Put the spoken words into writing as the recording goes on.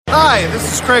Hi,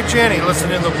 this is Craig Janney,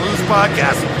 listening to the Blues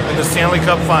Podcast in the Stanley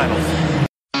Cup Finals.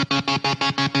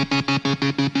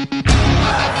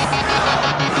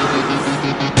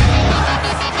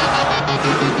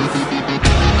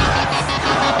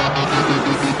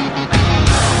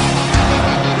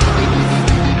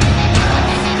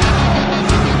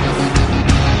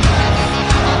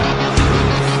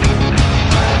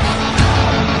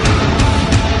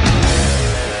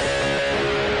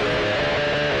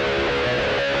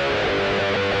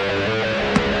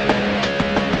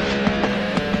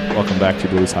 Welcome back to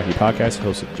Blues Hockey Podcast,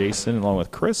 hosted Jason along with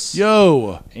Chris.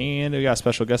 Yo! And we got a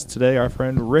special guest today. Our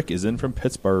friend Rick is in from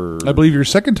Pittsburgh. I believe your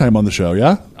second time on the show,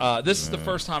 yeah? This is the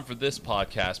first time for this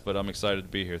podcast, but I'm excited to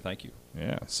be here. Thank you.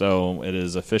 Yeah, so it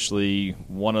is officially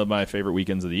one of my favorite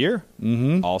weekends of the year.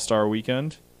 All-Star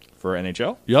weekend for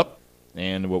NHL. Yep.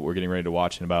 And what we're getting ready to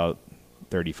watch in about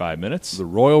 35 minutes. The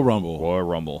Royal Rumble. Royal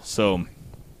Rumble. So,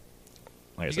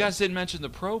 like You guys didn't mention the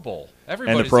Pro Bowl. and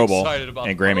Everybody's the Pro Bowl. excited about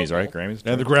And the Pro Grammys, Bowl. right? Grammys.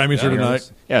 And the Grammys are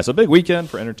tonight. Yeah, so big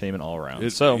weekend for entertainment all around.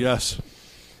 Yes. So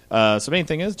the main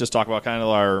thing is just talk about kind of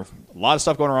a lot of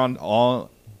stuff going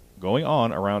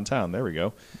on around town. There we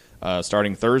go.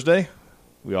 Starting Thursday,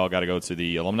 we all got to go to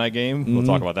the alumni game. We'll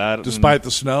talk about that. Despite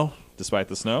the snow. Despite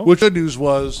the snow. Which good news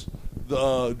was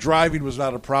the driving was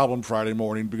not a problem Friday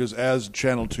morning because as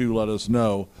Channel 2 let us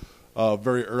know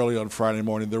very early on Friday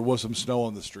morning, there was some snow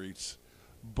on the streets.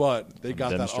 But they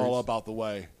got that all up out the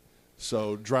way.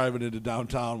 So driving into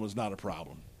downtown was not a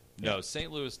problem. No,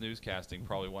 St. Louis newscasting,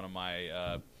 probably one of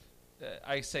my,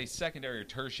 I say secondary or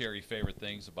tertiary favorite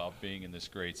things about being in this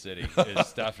great city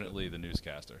is definitely the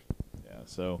newscaster. Yeah,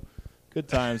 so good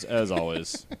times as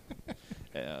always.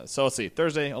 So let's see.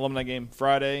 Thursday, alumni game.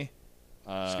 Friday.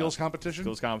 Skills competition?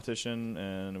 Skills competition.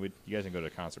 And you guys didn't go to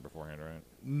a concert beforehand, right?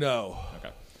 No.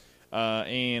 Okay.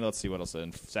 And let's see what else.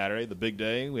 And Saturday, the big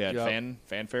day, we had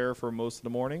fanfare for most of the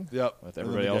morning. Yep. With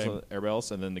everybody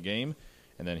else, and then the game,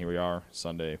 and then here we are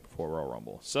Sunday before Royal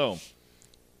Rumble. So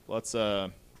let's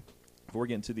before we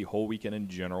get into the whole weekend in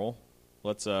general,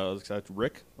 let's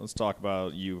Rick. Let's talk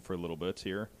about you for a little bit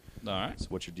here. All right. So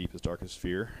what's your deepest, darkest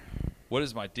fear? What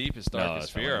is my deepest,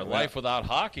 darkest fear? not Life without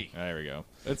hockey. There we go.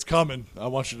 It's coming. I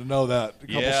want you to know that. A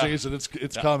couple seasons,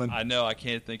 it's coming. I know. I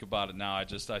can't think about it now. I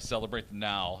celebrate the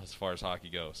now as far as hockey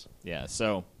goes. Yeah.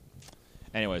 So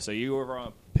anyway, so you were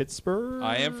from Pittsburgh?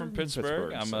 I am from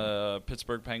Pittsburgh. I'm a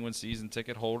Pittsburgh Penguins season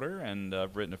ticket holder, and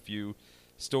I've written a few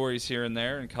stories here and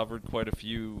there and covered quite a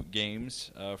few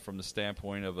games from the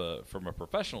standpoint of from a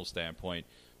professional standpoint.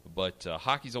 But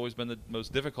hockey's always been the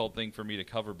most difficult thing for me to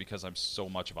cover because I'm so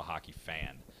much of a hockey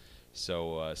fan.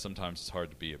 So sometimes it's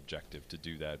hard to be objective to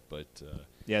do that. But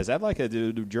yeah, is that like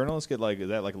do journalists get is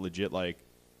that like a legit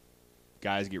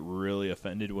guys get really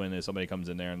offended when somebody comes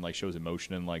in there and shows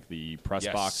emotion in the press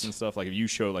box and stuff? Like if you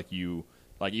show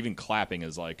even clapping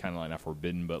is kind of not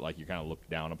forbidden, but you're kind of looked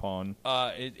down upon.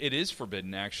 It is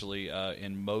forbidden actually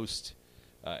in most.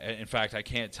 In fact, I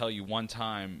can't tell you one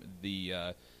time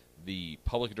the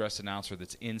public address announcer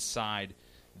that's inside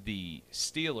the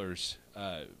Steelers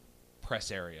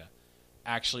press area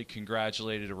actually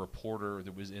congratulated a reporter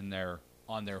that was in there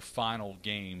on their final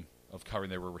game of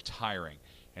covering. They were retiring,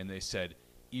 and they said,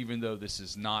 even though this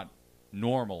is not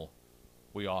normal,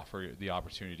 we offer the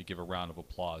opportunity to give a round of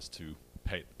applause to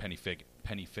Penny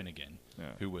Finnegan,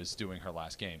 who was doing her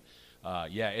last game.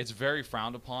 It's very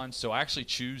frowned upon, so I actually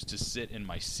choose to sit in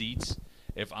my seats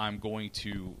if I'm going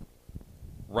to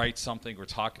write something or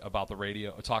talk on the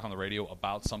radio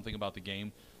about something about the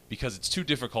game, because it's too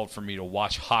difficult for me to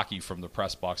watch hockey from the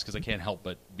press box because I can't help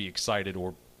but be excited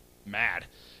or mad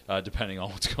depending on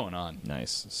what's going on.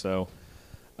 Nice. So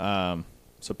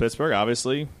Pittsburgh,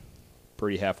 obviously,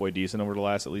 pretty halfway decent over the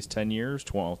last at least 10 years.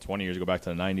 20 years, go back to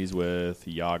the 90s with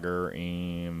Jágr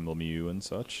and Lemieux and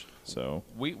such. So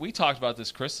we talked about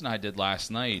this, Chris and I did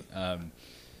last night.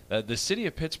 The city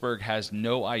of Pittsburgh has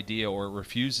no idea or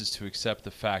refuses to accept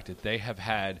the fact that they have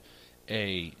had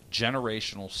a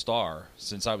generational star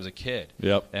since I was a kid.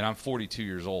 Yep. And I'm 42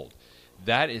 years old.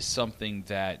 That is something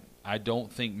that I don't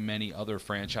think many other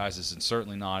franchises, and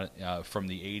certainly not from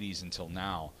the 80s until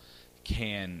now,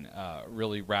 can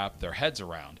really wrap their heads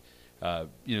around.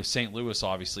 St. Louis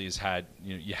obviously has had,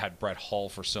 you had Brett Hull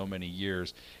for so many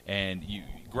years, and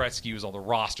Gretzky was on the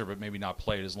roster, but maybe not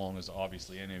played as long as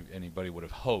obviously anybody would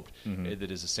have hoped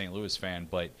that is a St. Louis fan.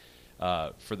 But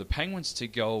for the Penguins to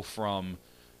go from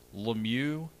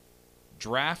Lemieux,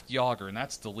 draft Jágr, and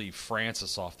that's to leave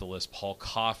Francis off the list, Paul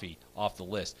Coffey off the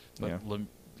list, but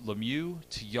Lemieux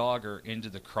to Jágr into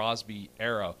the Crosby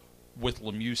era, with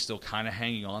Lemieux still kind of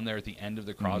hanging on there at the end of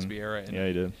the Crosby era. And yeah,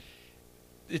 he did.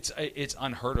 It's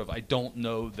unheard of. I don't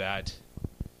know that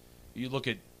You look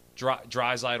at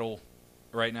Draisaitl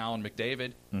right now and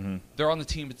McDavid. Mm-hmm. They're on the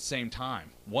team at the same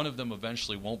time. One of them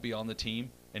eventually won't be on the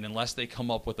team, and unless they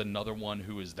come up with another one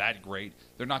who is that great,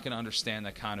 they're not going to understand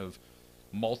that kind of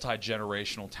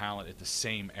multi-generational talent at the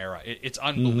same era. It's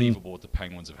unbelievable what the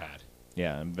Penguins have had.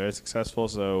 Yeah, and very successful.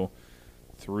 So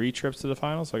 3 trips to the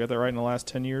finals. So I got that right in the last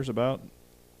 10 years about.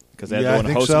 Because I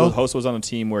think so. Host was on a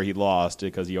team where he lost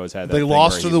because he always had that. They thing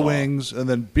lost where to the he Wings and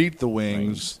then beat the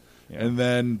Wings, Yeah. and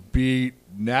then beat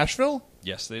Nashville.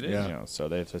 Yes, they did. Yeah. You know, so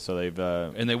they've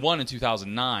And they won in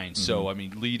 2009. So I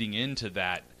mean, leading into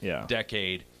that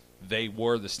decade, they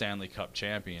were the Stanley Cup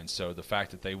champions. So the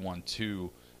fact that they won 2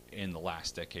 in the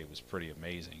last decade was pretty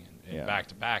amazing. And back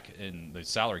to back in the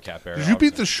salary cap era. Did you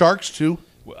beat the Sharks too?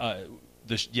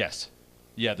 Yes,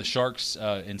 the Sharks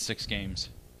in 6 games.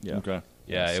 Yeah. Okay.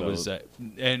 Yeah, it was.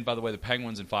 And by the way, the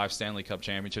Penguins in 5 Stanley Cup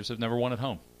championships have never won at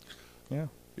home. Yeah.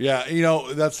 Yeah,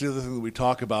 that's the other thing that we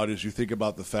talk about is you think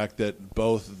about the fact that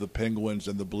both the Penguins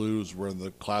and the Blues were in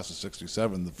the class of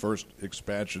 '67, the first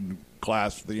expansion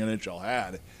class the NHL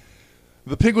had.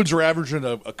 The Penguins are averaging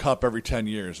a cup every 10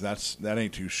 years. That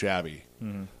ain't too shabby.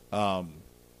 Mm-hmm.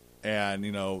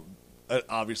 And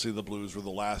obviously the Blues were the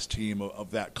last team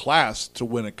of that class to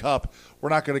win a cup. We're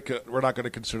not going to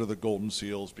consider the Golden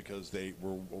Seals because they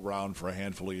were around for a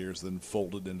handful of years, then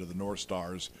folded into the North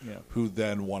Stars, who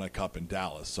then won a cup in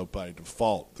Dallas. So by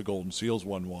default, the Golden Seals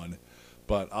won one.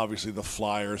 But obviously the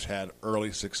Flyers had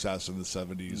early success in the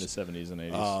 70s. In the 70s and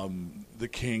 80s. The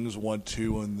Kings won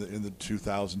 2 in the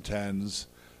 2010s.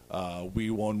 We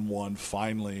won 1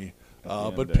 finally.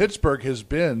 But Pittsburgh has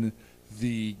been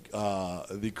the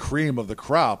cream of the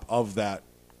crop of that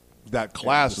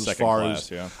class as far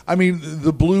as I mean,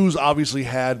 the Blues obviously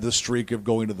had the streak of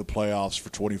going to the playoffs for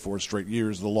 24 straight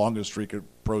years, the longest streak of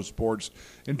pro sports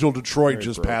until Detroit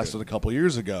just passed it a couple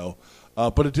years ago,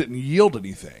 but it didn't yield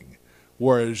anything.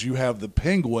 Whereas you have the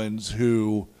Penguins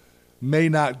who may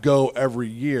not go every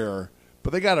year,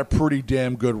 but they got a pretty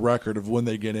damn good record of when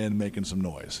they get in making some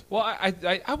noise. Well,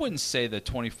 I wouldn't say that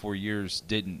 24 years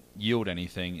didn't yield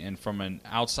anything. And from an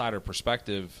outsider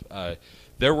perspective,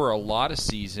 there were a lot of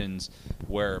seasons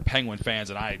where Penguin fans,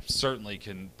 and I certainly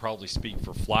can probably speak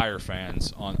for Flyer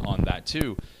fans on that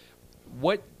too,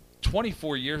 what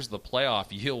 24 years of the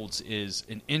playoff yields is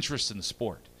an interest in the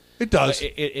sport. It does.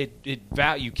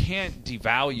 You can't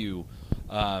devalue.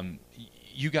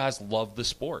 You guys love the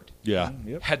sport. Yeah.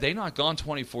 Yep. Had they not gone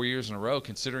 24 years in a row,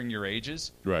 considering your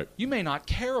ages, right, you may not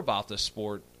care about the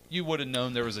sport. You would have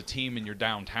known there was a team in your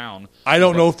downtown. I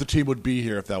don't know if the team would be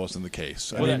here if that wasn't the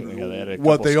case.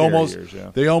 Well,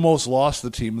 they almost lost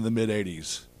the team in the mid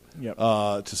 '80s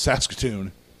to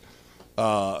Saskatoon.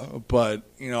 But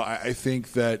I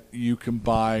think that you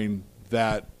combine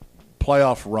that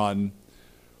playoff run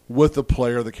with a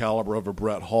player the caliber of a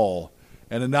Brett Hull,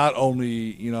 and it not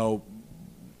only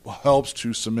helps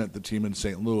to cement the team in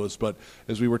St. Louis, but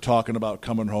as we were talking about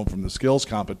coming home from the skills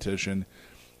competition,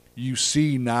 you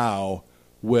see now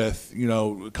with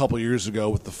a couple of years ago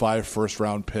with the 5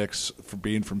 first-round picks for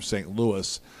being from St.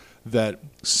 Louis, that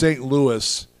St.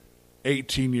 Louis,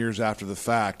 18 years after the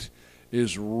fact,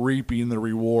 is reaping the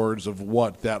rewards of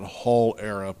what that Hull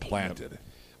era planted.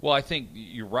 Well, I think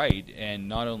you're right, and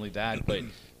not only that, but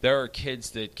there are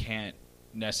kids that can't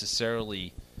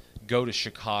necessarily go to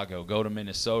Chicago, go to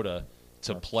Minnesota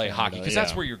to play hockey, because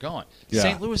that's where you're going. Yeah.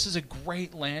 St. Louis is a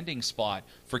great landing spot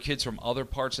for kids from other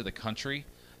parts of the country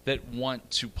that want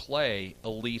to play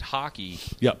elite hockey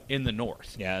in the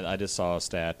North. Yeah, I just saw a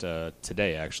stat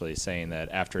today, actually, saying that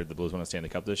after the Blues won the Stanley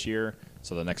Cup this year,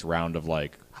 so the next round of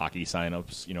hockey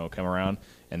signups, come around,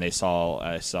 and I saw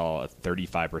a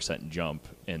 35% jump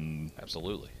in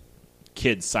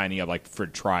kids signing up for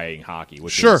trying hockey,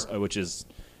 which is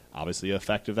obviously the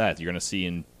effect of that. You're going to see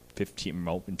in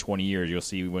 20 years, you'll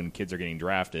see when kids are getting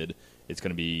drafted, it's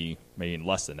going to be maybe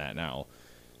less than that now.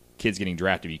 Kids getting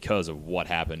drafted because of what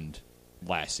happened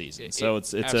last season. So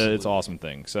it's an awesome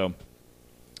thing. So,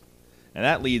 and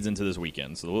that leads into this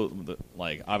weekend. So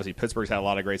obviously Pittsburgh's had a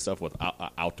lot of great stuff with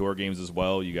outdoor games as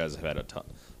well. You guys have had a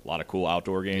lot of cool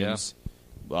outdoor games.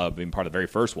 Yeah. Being part of the very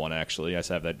first one, actually. I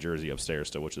have that jersey upstairs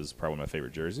still, which is probably one of my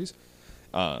favorite jerseys.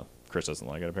 Chris doesn't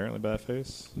like it, apparently, by that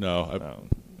face. No.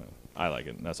 I like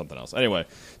it. That's something else. Anyway,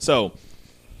 so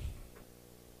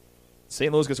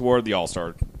St. Louis gets awarded the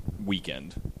All-Star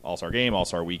weekend. All-Star game,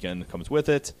 All-Star weekend comes with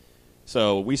it.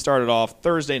 So we started off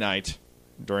Thursday night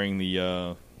during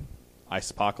the Ice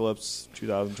Apocalypse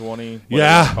 2020.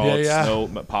 Snow,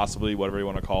 possibly, whatever you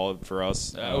want to call it for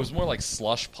us. It was more like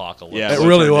slush apocalypse. Yeah, it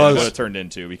really was. What it turned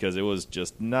into, because it was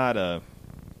just not a...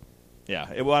 Yeah,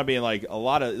 it wound up being a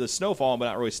lot of the snow falling, but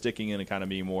not really sticking in and kind of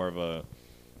being more of a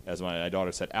as my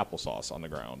daughter said, applesauce on the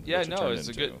ground. Yeah, which it no, turned it's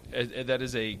into. that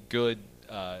is a good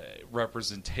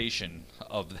representation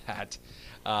of that.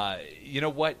 You know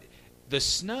what? The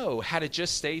snow, had it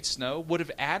just stayed snow, would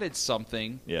have added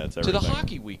something Yeah, it's to the everything.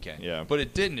 hockey weekend. Yeah. But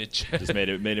it didn't. It Just made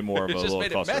it more of a it just little made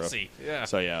it cluster. messy. Yeah.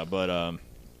 So yeah, but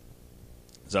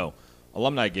so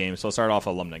alumni game. So I'll start off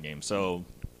alumni game. So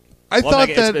I alumni thought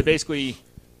game, that it's basically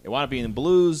it wound up being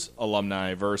Blues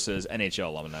alumni versus NHL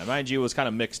alumni. Mind you, it was kind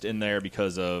of mixed in there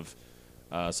because of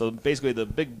so basically the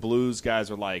big Blues guys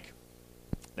were like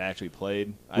they actually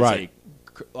played. I'd Right.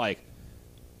 say like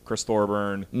Chris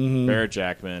Thorburn, Barrett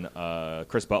Jackman,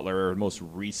 Chris Butler, most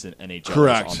recent NHLers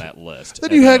Correct. on that list. then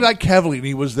And you had like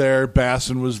Cavallini was there,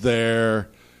 Basson was there.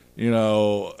 You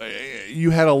know,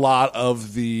 you had a lot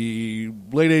of the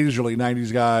late 80s, early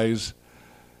 90s guys.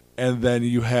 And then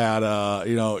you had,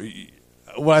 you know,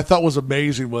 what I thought was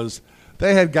amazing was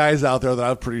they had guys out there that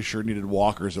I'm pretty sure needed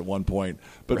walkers at one point.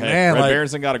 But man, Brad like,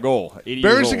 Berenson got a goal. 80 years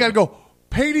Berenson old. got to go.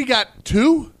 Patey got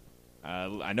 2?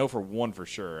 I know for one for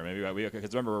sure. Maybe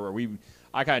because remember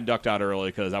I kind of ducked out early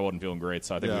because I wasn't feeling great,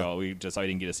 so I think Yeah. I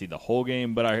didn't get to see the whole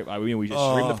game. But we just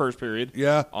streamed the first period.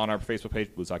 Yeah. On our Facebook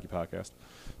page, Blues Hockey Podcast.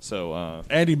 So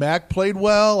Andy Mack played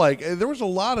well. Like there was a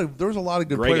lot of good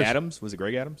Greg players. Adams, was it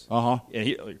Greg Adams? Uh-huh.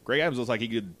 And Greg Adams looks like he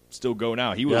could still go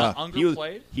now. He was Yeah. Unger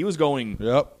played? he was going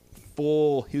Yep.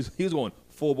 full. He was going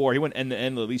full bore. He went end to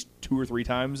end at least 2 or 3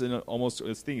 times, and almost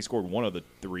I think he scored one of the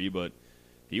 3, but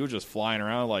he was just flying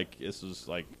around like this was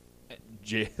like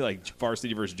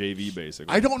varsity versus JV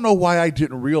basically. I don't know why I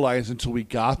didn't realize until we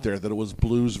got there that it was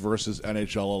Blues versus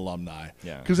NHL alumni.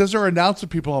 Yeah. Because as they're announcing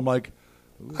people, I'm like,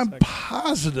 I'm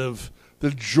positive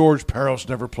that George Peros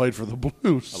never played for the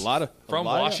Blues. From a lot of-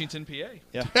 Washington, PA.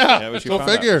 Yeah, which we go found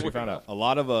out, figure. which we found out. A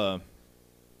lot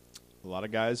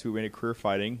of guys who made a career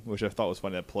fighting, which I thought was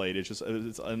funny that played.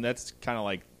 And that's kind of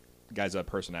like guys that have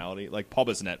personality. Like Paul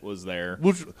Bissonnette was there.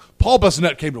 Which, Paul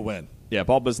Bissonnette came to win. Yeah,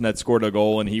 Paul Bissonnette scored a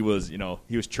goal, and he was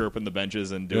chirping the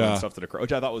benches and doing Yeah. stuff to the crowd,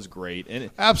 which I thought was great.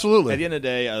 And Absolutely. at the end of the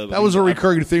day, That was a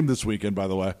recurring theme this weekend, by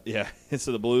the way. Yeah,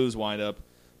 so the Blues wind up.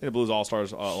 I think the Blues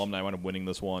All-Stars alumni wind up winning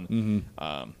this one.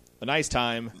 Mm-hmm. A nice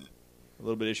time. A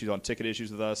little bit of issues on ticket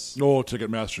issues with us. Oh,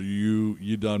 Ticketmaster,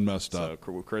 you done messed So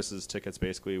up. Chris's tickets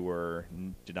basically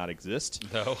did not exist.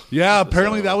 No. Yeah,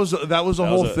 apparently So- that was a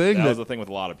whole thing. That was That a thing with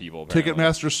a lot of people. Apparently.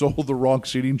 Ticketmaster sold the wrong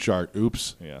seating chart.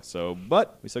 Oops. Yeah. So,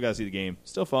 but we still got to see the game.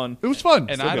 Still fun. It was fun.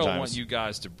 And Still I good don't times. want you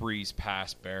guys to breeze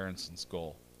past Berenson's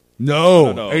goal.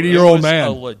 No, No. 80-year-old It was man.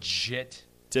 a legit.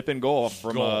 Tip and goal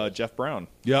from Goal. Jeff Brown.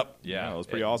 Yep. Yeah, it was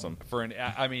pretty awesome.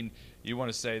 I mean, you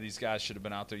want to say these guys should have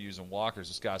been out there using walkers.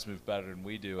 These guys move better than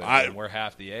we do, and, I- we're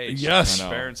half the age. Yes. I know.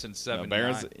 Berenson, No,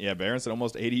 79. Berenson,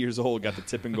 almost 80 years old, got the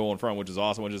tip and goal in front, which is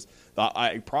awesome. Which is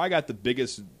I probably got the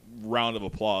biggest round of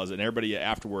applause, and everybody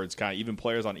afterwards, kind of even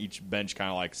players on each bench, kind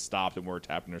of like stopped and were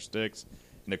tapping their sticks,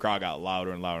 and the crowd got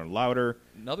louder and louder and louder.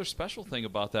 Another special thing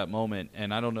about that moment,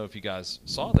 and I don't know if you guys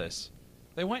saw this,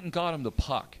 they went and got him the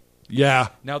puck. Yeah.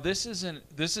 Now this is a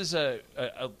It's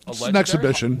legendary an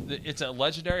exhibition. It's a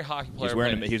legendary hockey player.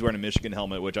 He's wearing a Michigan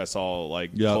helmet, which I saw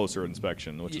like Yep. closer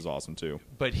inspection, which is awesome too.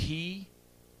 But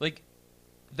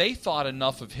they thought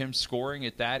enough of him scoring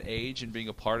at that age and being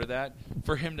a part of that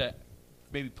for him to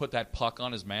maybe put that puck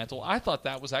on his mantle. I thought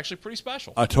that was actually pretty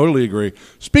special. I totally agree.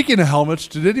 Speaking of helmets,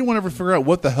 did anyone ever figure out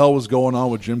what the hell was going on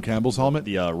with Jim Campbell's helmet?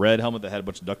 The red helmet that had a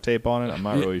bunch of duct tape on it, I'm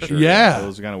not really sure. Yeah. It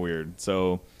was kind of weird.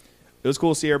 So it was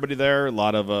cool to see everybody there. A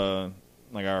lot of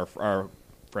like our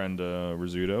friend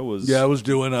Rizzuto was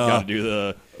doing got to do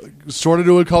the sort of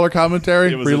doing color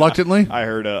commentary it was reluctly. I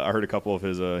heard a couple of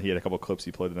his he had a couple of clips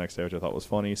he played the next day, which I thought was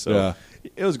funny. So Yeah.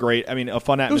 it was great. I mean, a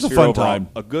fun was a atmosphere fun overall. time.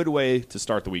 A good way to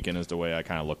start the weekend is the way I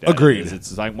kind of looked at Agreed. it.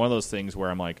 It's like one of those things where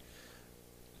I'm like,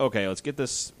 okay, let's get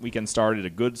this weekend started. A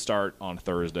good start on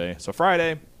Thursday. So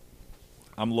Friday,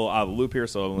 I'm a little out of the loop here,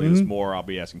 so there's more. I'll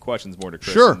be asking questions more to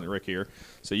Chris Sure. and Rick here.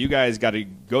 So you guys got to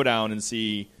go down and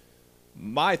see.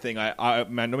 My thing, man,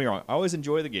 don't get me wrong. I always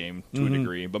enjoy the game to a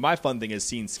degree, but my fun thing is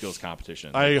seeing skills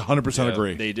competition. I 100%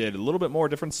 agree. They did a little bit more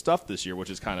different stuff this year, which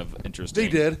is kind of interesting. They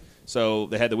did. So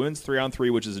they had the women's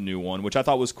 3-on-3, which is a new one, which I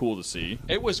thought was cool to see.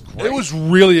 It was great. It was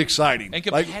really exciting and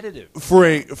Like, competitive. for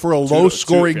a low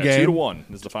scoring game.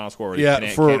 2-1 is the final score. Yeah,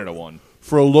 Canada won.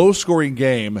 For a low scoring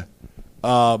game,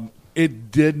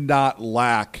 it did not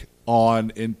lack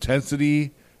on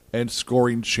intensity and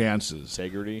scoring chances.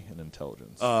 Integrity and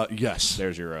intelligence. Yes.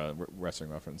 There's your wrestling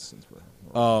reference.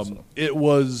 It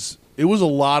was a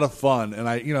lot of fun,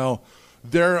 and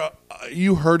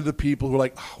you heard the people who were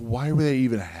like, "Oh, why were they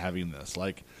even having this?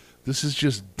 Like, this is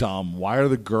just dumb. Why are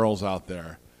the girls out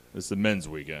there?" It's the men's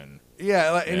weekend.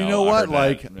 Yeah, and Yeah, you know I what? heard that.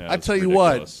 Like, Yeah, I it's tell you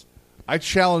ridiculous. what, I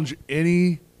challenge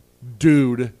any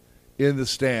dude in the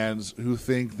stands who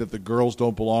think that the girls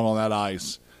don't belong on that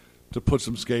ice to put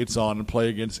some skates on and play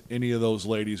against any of those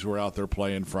ladies who are out there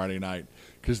playing Friday night,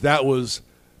 because that was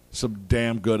some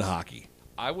damn good hockey.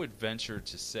 I would venture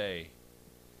to say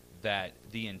that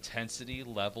the intensity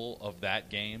level of that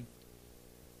game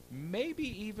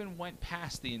maybe even went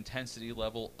past the intensity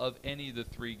level of any of the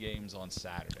 3 games on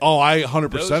Saturday. Oh, I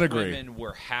 100% Those agree. women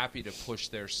were happy to push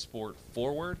their sport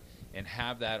forward and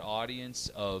have that audience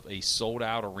of a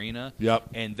sold-out arena.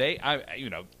 Yep. And I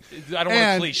don't want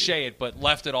to cliche it, but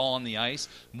left it all on the ice.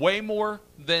 Way more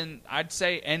than I'd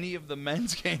say any of the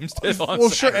men's games did on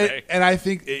Saturday. Sure, and I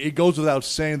think it goes without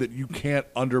saying that you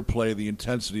can't underplay the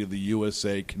intensity of the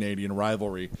USA-Canadian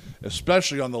rivalry,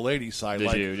 especially on the ladies' side.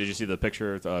 Did you see the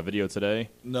picture video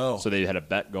today? No. So they had a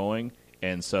bet going,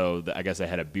 and so I guess they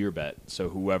had a beer bet. So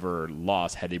whoever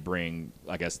lost had to bring,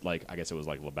 I guess it was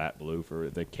like Labatt Blue for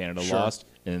the Canada lost,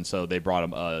 and so they brought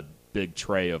him a big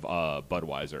tray of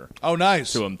Budweiser. Oh,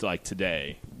 nice. To him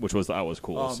today, that was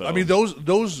cool. So I mean,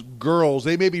 those girls,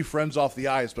 they may be friends off the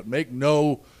ice, but make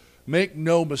no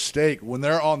mistake, when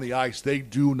they're on the ice, they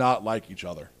do not like each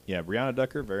other. Yeah, Brianna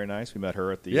Decker, very nice. We met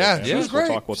her at the she was great.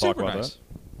 We'll talk about nice.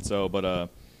 that. So,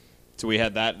 so we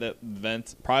had that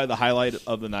event. Probably the highlight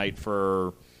of the night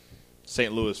for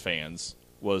St. Louis fans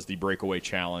was the breakaway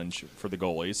challenge for the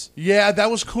goalies. Yeah,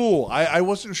 that was cool. I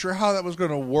wasn't sure how that was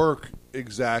going to work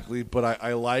exactly, but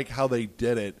I like how they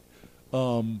did it.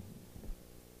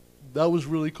 That was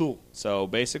really cool. So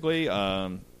basically,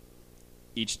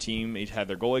 each team had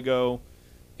their goalie go,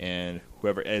 and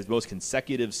whoever has most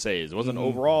consecutive saves. It wasn't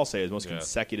overall saves, most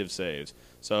consecutive saves.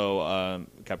 So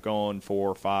kept going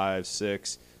 4, 5,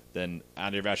 6. Then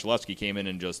Andrei Vasilevsky came in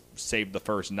and just saved the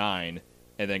first 9,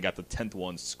 and then got the 10th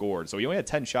one scored. So he only had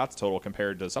 10 shots total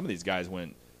compared to some of these guys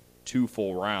went 2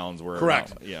 full rounds. Where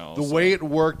correct. The way it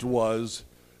worked was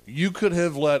you could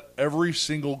have let every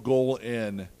single goal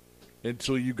in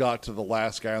until you got to the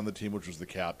last guy on the team, which was the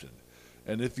captain.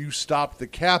 And if you stopped the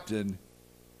captain,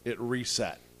 it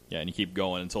reset. Yeah, and you keep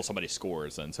going until somebody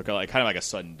scores. And so kind of like a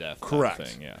sudden death correct type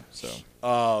thing. Yeah.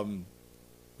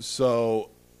 So,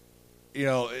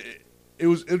 it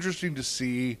was interesting to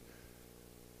see.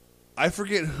 I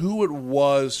forget who it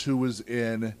was who was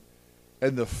in,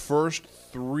 and the first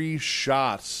 3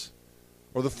 shots,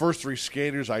 or the first 3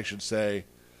 skaters, I should say,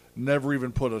 never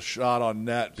even put a shot on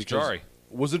net. Because, Jari.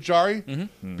 Was it Jari?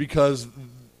 Mm-hmm. Because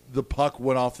the puck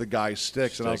went off the guy's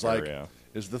sticks, and I was like, yeah.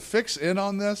 is the fix in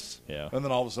on this? Yeah. And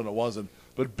then all of a sudden it wasn't.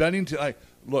 But Bennington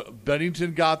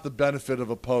got the benefit of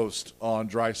a post on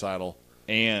Draisaitl.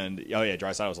 And,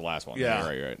 Draisaitl was the last one. Yeah.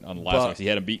 Right. On the last one. He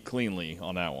had him beat cleanly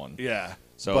on that one. Yeah.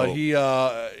 So, but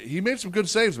he made some good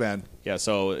saves, man. Yeah,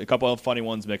 so a couple of funny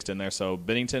ones mixed in there. So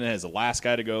Bennington is the last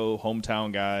guy to go,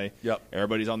 hometown guy. Yep.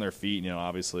 Everybody's on their feet,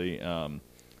 obviously.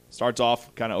 Starts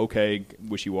off kind of okay,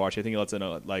 wishy-washy. I think he lets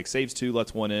in saves 2,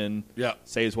 lets 1 in. Yep.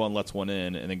 Saves 1, lets 1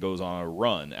 in, and then goes on a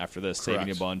run after this,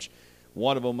 saving a bunch.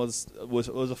 One of them was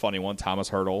a funny one, Thomas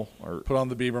Hertl. Put on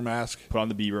the Bieber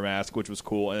mask. Which was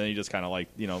cool. And then he just kind of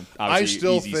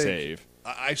obviously easy save.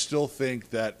 I still think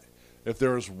that if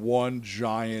there is one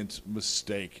giant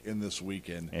mistake in this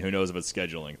weekend, and who knows if it's a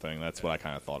scheduling thing, that's what I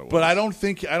kind of thought it was. But I don't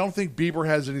think Bieber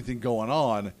has anything going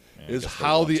on. Is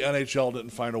how the NHL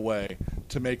didn't find a way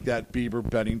to make that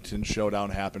Bieber-Bennington showdown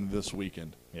happen this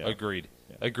weekend. Yeah. Agreed.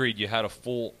 You had a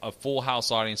full house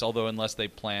audience, although unless they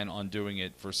plan on doing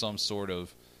it for some sort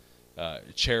of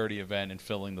charity event and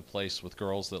filling the place with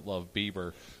girls that love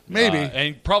Bieber. Maybe.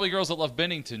 And probably girls that love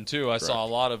Bennington, too. I saw a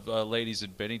lot of ladies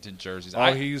in Bennington jerseys.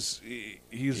 Oh, he's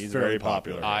very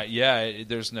popular.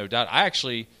 There's no doubt. I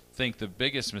actually think the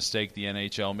biggest mistake the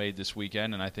NHL made this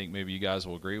weekend, and I think maybe you guys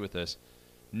will agree with this,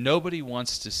 nobody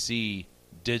wants to see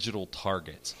digital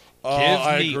targets.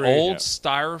 Give me old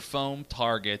styrofoam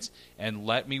targets and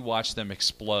let me watch them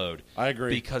explode. I agree.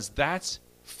 Because that's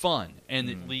fun, and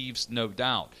it leaves no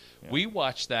doubt. Yeah. We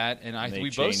watched that, and we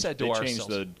both said to ourselves...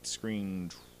 They changed the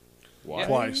screen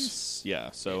twice.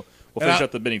 Yeah, so we'll finish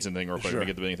up the Bennington thing real quick. We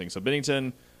get the Bennington thing. So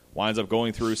Bennington winds up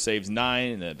going through, saves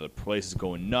 9, and the place is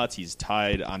going nuts. He's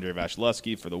tied Andrei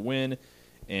Vasilevsky for the win,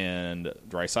 and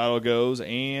Draisaitl goes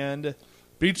and...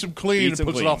 Beats him clean and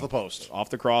puts it off the post.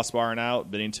 Off the crossbar and out.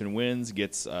 Bennington wins,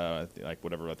 gets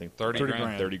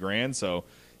 30 grand. So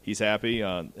he's happy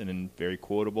and then very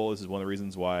quotable. This is one of the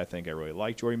reasons why I think I really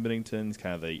like Jordan Bennington. He's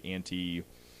kind of the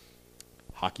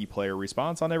anti-hockey player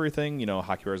response on everything.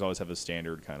 Hockey players always have a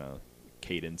standard kind of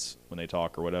cadence when they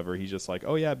talk or whatever. He's just like,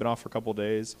 oh, yeah, I've been off for a couple of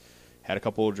days, had a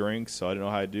couple of drinks, so I didn't know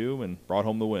how to do, and brought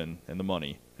home the win and the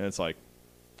money. And it's like,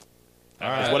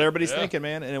 that's what everybody's thinking,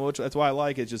 man, and that's why I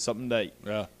like it. It's just something that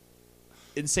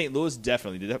in St. Louis,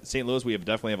 definitely. St. Louis, we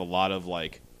definitely have a lot of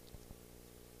like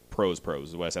pros.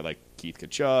 Is what I said, like Keith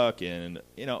Kachuk, and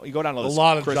you go down to A this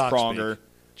lot of Chris jock Pronger. speak.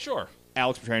 Sure.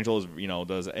 Alex Petrangelo is,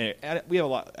 does. And we have a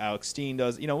lot. Alex Steen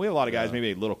does. We have a lot of guys.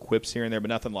 Maybe little quips here and there, but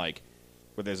nothing like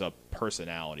where there's a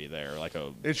personality there, like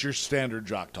a. It's your standard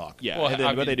jock talk. Yeah, Well, and then,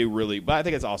 I but mean- they do really. But I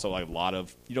think it's also like a lot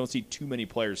of. You don't see too many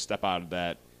players step out of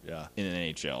that. Yeah. In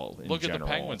an NHL. Look at the general.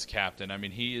 Penguins captain. I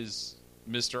mean, he is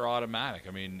Mr. Automatic.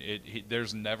 I mean,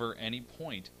 there's never any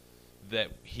point that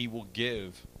he will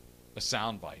give a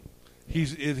soundbite.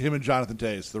 Him and Jonathan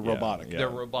Toews, the robotic. Yeah. They're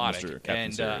robotic, Mr. Captain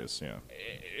and Serious,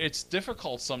 it's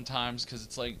difficult sometimes because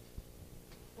it's like,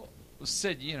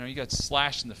 Sid, you got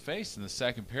slashed in the face in the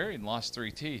second period and lost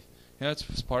 3 teeth.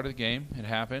 It's part of the game. It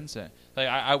happens. Like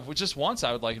I just once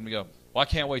I would like him to go, well, I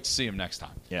can't wait to see him next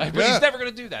time. Yeah. But he's never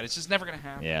going to do that. It's just never going to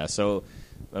happen. Yeah, so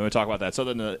let me talk about that. So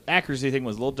then the accuracy thing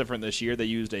was a little different this year. They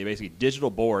used a basically digital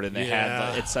board, and they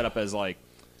had it set up as like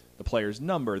the player's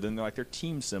number, then like their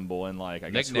team symbol, and like I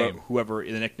guess whoever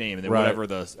the nickname, and then whatever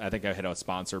I think I had a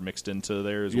sponsor mixed into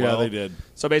there as well. Yeah, they did.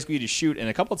 So basically, you just shoot, and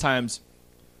a couple of times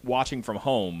watching from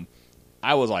home,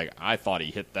 I was like, I thought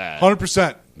he hit that.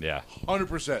 100%. Yeah.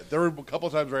 100%. There were a couple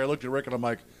of times where I looked at Rick and I'm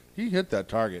like, he hit that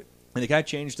target. And the guy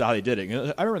changed how they did it.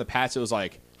 I remember in the past it was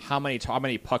like how many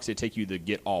pucks did it take you to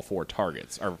get all 4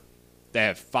 targets? Or they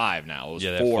have 5 now. It was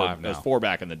they 4. have 5 now. It was 4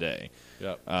 back in the day.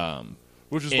 Yeah.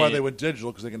 Which is why they went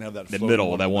digital, because they can have that The floating middle,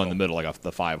 one that in one in the middle, like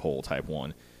the 5-hole type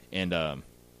one. And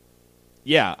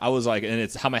I was like, and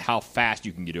it's how fast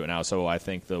you can get to it now. So I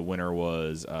think the winner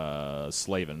was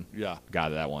Slavin. Yeah. Got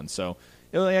that one. So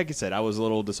like I said, I was a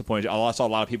little disappointed. I saw a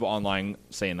lot of people online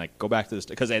saying like, go back to this,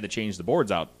 because they had to change the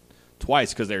boards out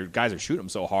twice because their guys are shooting them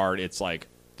so hard. It's like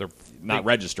they're not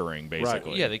registering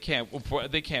basically. Right. Yeah,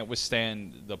 they can't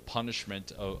withstand the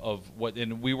punishment of what.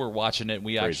 And we were watching it, and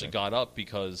we actually got up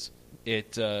because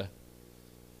it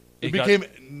became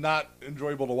not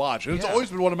enjoyable to watch. And it's always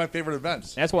been one of my favorite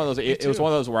events. That's one of those. It was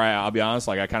one of those where I'll be honest.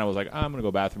 Like I kind of was like, I'm gonna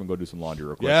go bathroom and go do some laundry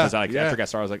real quick. Because after I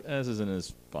started, I was like, this isn't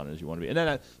as fun as you want to be. And then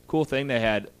a cool thing, they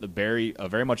had very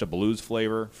much a blues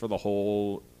flavor for the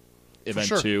whole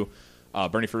event too.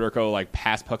 Bernie Federico like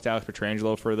passed puck out to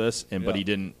Petrangelo for this, but he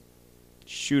didn't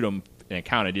shoot him and it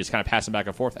counted. He just kind of passed him back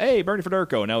and forth. Hey, Bernie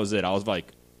Federico, and that was it. I was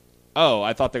like, oh,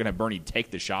 I thought they're gonna have Bernie take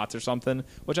the shots or something,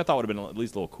 which I thought would have been at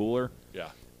least a little cooler. Yeah.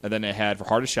 And then they had for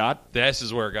hardest shot. This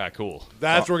is where it got cool.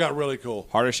 That's where it got really cool.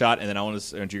 Hardest shot, and then I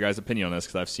want your guys' opinion on this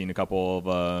because I've seen a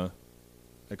couple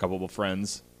of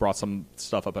friends brought some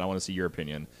stuff up, and I want to see your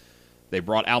opinion. They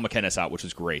brought Al McInnes out, which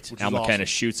was great. Al McInnes awesome.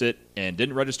 shoots it and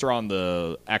didn't register on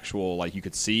the actual you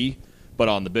could see, but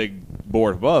on the big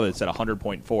board above it said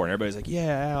 100.4, and everybody's like,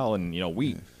 "Yeah, Al," and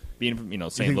we being from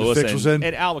St. Louis, the fix was in?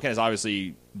 and Al McInnes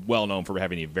obviously well known for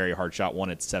having a very hard shot, won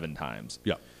it 7 times.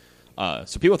 Yeah.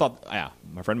 So people thought,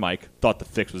 my friend Mike thought the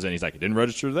fix was in. He's like, it didn't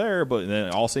register there, but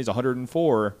then all stays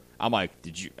 104. I'm like,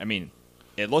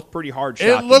 it looked pretty hard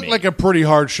shot. It looked to me. like a pretty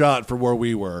hard shot for where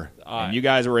we were. And you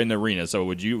guys were in the arena,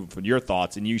 so for your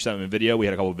thoughts, and you sent me a video. We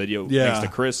had a couple of video. Yeah. Thanks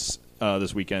to Chris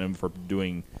this weekend for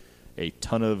doing a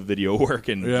ton of video work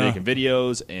and making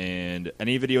videos. And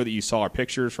any video that you saw or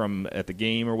pictures from at the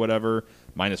game or whatever,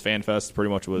 minus FanFest, pretty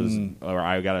much was, or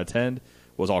I got to attend,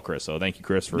 was all Chris. So thank you,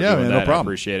 Chris, for doing that. No problem. I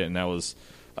appreciate it. And that was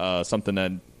something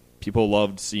that people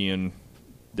loved seeing.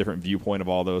 Different viewpoint of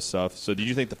all those stuff. So did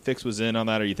you think the fix was in on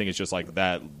that, or you think it's just like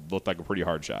that looked like a pretty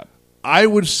hard shot? I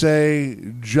would say,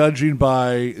 judging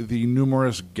by the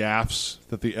numerous gaffes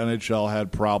that the NHL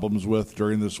had problems with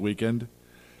during this weekend,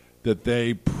 that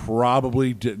they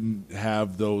probably didn't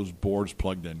have those boards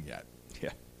plugged in yet.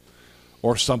 Yeah.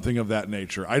 Or something of that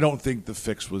nature. I don't think the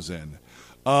fix was in.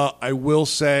 I will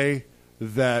say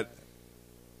that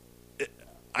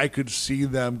I could see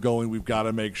them going, we've got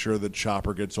to make sure that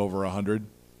Chopper gets over 100.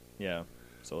 Yeah.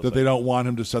 So That they don't want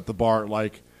him to set the bar at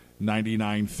like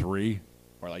 99.3.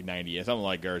 or like 90, something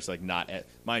like that. It's like not at,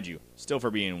 mind you, still for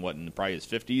being in probably his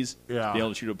 50s. Yeah. Being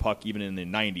able to shoot a puck even in the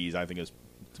 90s, I think is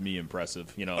to me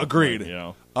impressive. Agreed.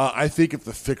 Like, I think if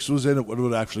the fix was in, it would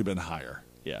have actually been higher.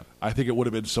 Yeah. I think it would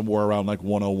have been somewhere around like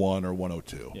 101 or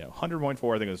 102. Yeah.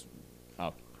 100.4, I think is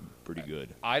pretty good.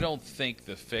 I don't think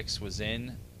the fix was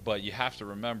in, but you have to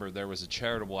remember there was a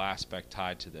charitable aspect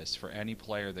tied to this. For any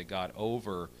player that got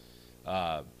over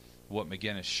what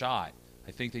McInnes shot,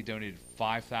 I think they donated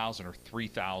 $5,000 or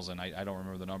 $3,000, I don't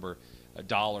remember the number,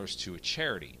 dollars to a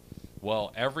charity.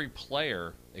 Well, every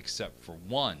player except for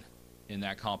one in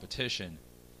that competition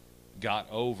got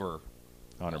over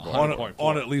 100.4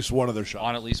 On at least one of their shots.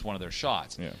 on at least one of their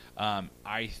shots. Yeah.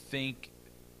 I think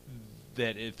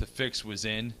that if the fix was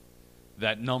in,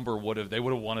 that number would have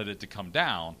wanted it to come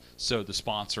down. So the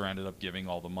sponsor ended up giving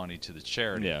all the money to the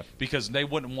charity. Yeah. Because they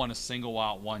wouldn't want to single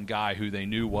out one guy who they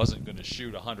knew wasn't going to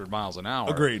shoot 100 miles an hour.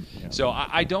 Agreed. Yeah. So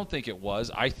I don't think it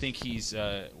was. I think he's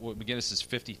McGinnis is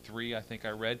 53, I think I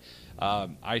read.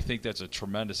 I think that's a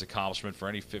tremendous accomplishment for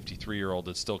any 53-year-old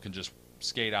that still can just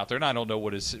skate out there. And I don't know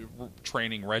what his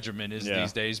training regimen is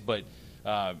these days, but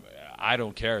I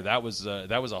don't care. That was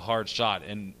a hard shot.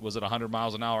 And was it 100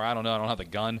 miles an hour? I don't know. I don't have the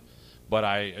gun. But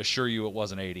I assure you it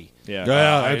wasn't 80. Yeah,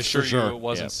 Yeah, I that's assure for sure. you it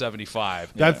wasn't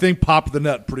 75. That thing popped the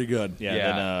net pretty good.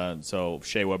 Yeah. Then, so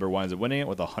Shea Weber winds up winning it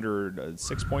with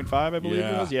 106.5, I believe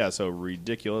it was. Yeah, so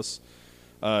ridiculous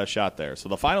shot there. So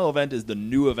the final event is the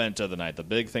new event of the night, the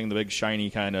big thing, the big shiny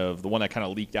kind of, the one that kind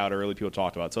of leaked out early, people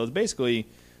talked about. So it's basically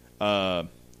like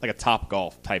a Top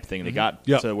Golf type thing. They got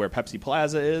to where Pepsi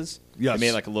Plaza is. Yes. They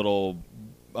made like a little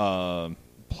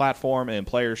platform, and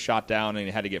players shot down, and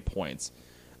they had to get points.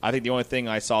 I think the only thing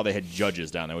I saw, they had judges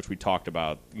down there, which we talked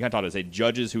about. You kind of talked about, say,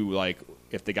 judges who, like,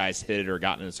 if the guys hit it or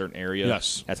got in a certain area,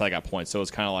 that's how they got points. So it's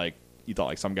kind of like, you thought,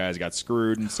 like, some guys got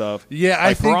screwed and stuff. Yeah, like,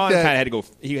 I think Perron that... kind of had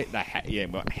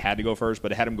to go, had to go first,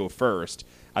 but it had him go first.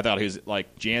 I thought he was,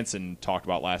 like, Jansen talked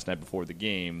about last night before the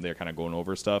game. They're kind of going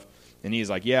over stuff. And he's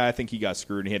like, I think he got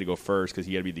screwed, and he had to go first because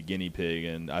he had to be the guinea pig,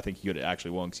 and I think he could have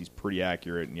actually won because he's pretty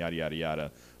accurate and yada, yada,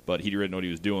 yada. But he didn't know what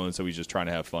he was doing, so he's just trying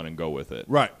to have fun and go with it.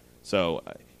 Right. So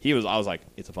I was like,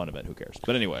 it's a fun event. Who cares?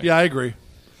 But anyway. Yeah, I agree.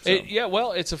 So.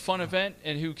 Well, it's a fun event,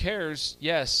 and who cares?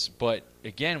 Yes, but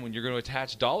again, when you're going to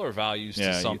attach dollar values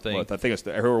to something, I think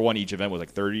whoever won each event was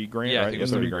like $30,000. Yeah, right? I think it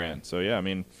was $30,000. So yeah, I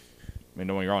mean, don't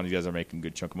get me wrong, these guys are making a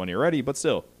good chunk of money already, but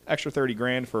still, extra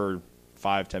 $30,000 for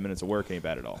 5-10 minutes of work ain't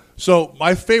bad at all. So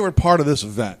my favorite part of this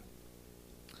event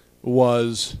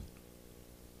was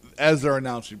as they're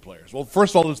announcing players. Well,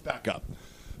 first of all, let's back up.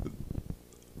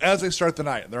 As they start the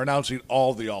night, they're announcing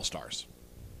all the All-Stars.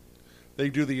 They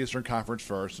do the Eastern Conference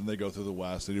first, and they go through the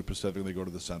West. They do Pacific, and they go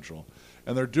to the Central.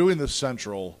 And they're doing the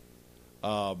Central.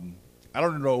 I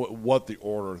don't know what the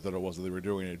order that it was that they were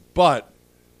doing it, but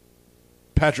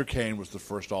Patrick Kane was the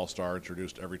first All-Star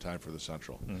introduced every time for the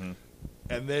Central. Mm-hmm.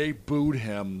 And they booed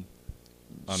him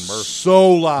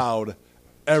so loud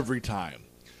every time.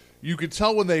 You could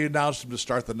tell when they announced him to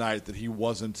start the night that he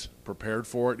wasn't prepared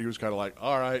for it. He was kind of like,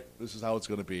 all right, this is how it's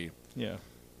going to be. Yeah.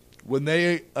 When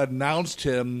they announced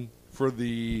him for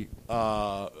the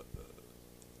Top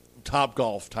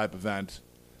Golf type event,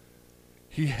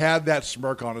 he had that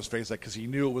smirk on his face because he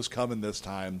knew it was coming this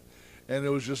time. And it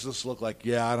was just this look like,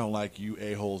 I don't like you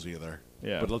a-holes either.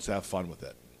 Yeah. But let's have fun with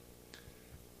it.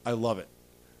 I love it.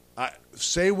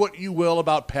 Say what you will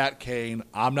about Pat Kane.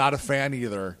 I'm not a fan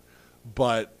either.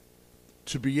 But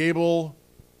to be able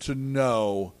to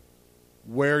know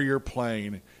where you're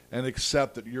playing and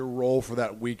accept that your role for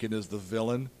that weekend is the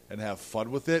villain and have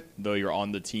fun with it. Though you're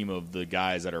on the team of the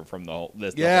guys that are from the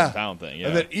hometown thing. Yeah.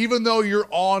 And that even though you're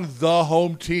on the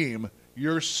home team,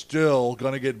 you're still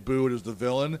going to get booed as the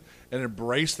villain, and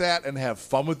embrace that and have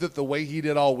fun with it the way he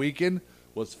did all weekend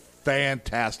was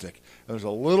fantastic. And there's a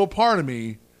little part of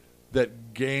me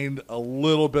that gained a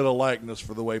little bit of likeness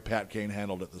for the way Pat Kane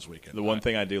handled it this weekend. The one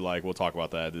thing I do like, we'll talk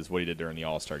about that, is what he did during the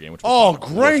All-Star game. Which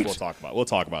great! We'll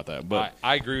talk about that. But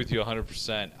I agree with you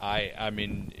 100%. I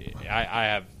mean, I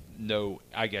have no,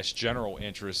 I guess, general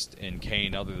interest in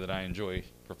Kane other than I enjoy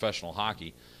professional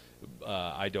hockey.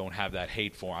 I don't have that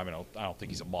hate for him. I mean, I don't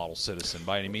think he's a model citizen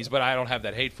by any means, but I don't have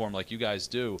that hate for him like you guys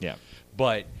do. Yeah.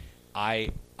 But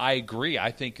I agree.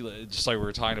 I think, just like we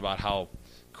were talking about how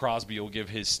Crosby will give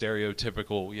his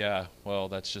stereotypical, well,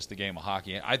 that's just the game of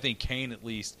hockey. I think Kane at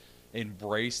least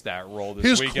embraced that role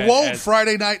this weekend. His quote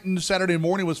Friday night and Saturday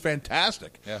morning was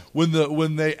fantastic. Yeah.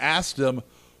 When they asked him,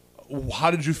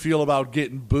 how did you feel about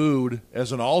getting booed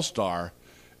as an all-star?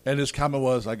 And his comment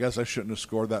was, I guess I shouldn't have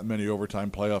scored that many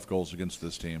overtime playoff goals against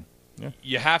this team. Yeah.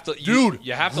 You have to, Dude,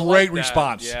 you have to great like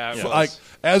response. Yeah, like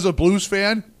as a Blues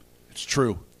fan, it's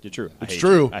true. You're true. It's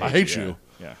true. I hate you. you.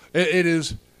 Yeah. It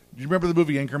is. Do you remember the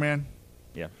movie Anchorman?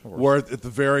 Yeah. Where at the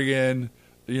very end,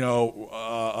 Wes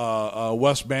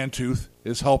Mantooth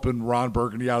is helping Ron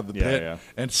Burgundy out of the pit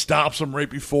and stops him right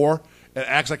before and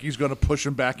acts like he's going to push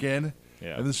him back in.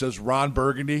 Yeah. And then says, Ron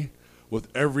Burgundy, with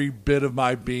every bit of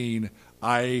my being,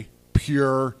 I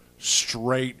pure,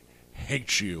 straight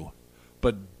hate you.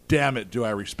 But damn it, do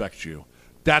I respect you.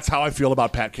 That's how I feel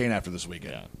about Pat Kane after this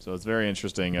weekend. Yeah. So it's very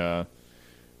interesting.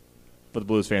 But the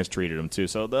Blues fans treated him too.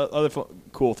 So the other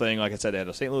cool thing, like I said, they had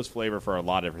a St. Louis flavor for a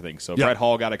lot of everything. So Brett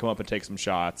Hall got to come up and take some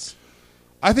shots.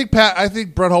 I think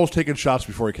Brett Hull was taking shots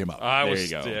before he came up.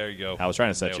 There you go. I was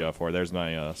trying to set you up for it. There's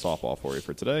my softball for you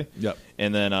for today. Yep.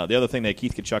 And then the other thing that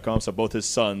Keith Kachuk on, so both his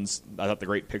sons, I thought the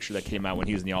great picture that came out when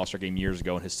he was in the All-Star game years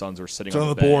ago, and his sons were sitting on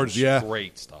the boards, bench. yeah.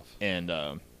 Great stuff. And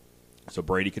so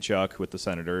Brady Kachuk with the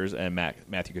Senators and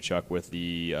Matthew Kachuk with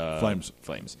the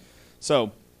Flames.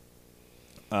 So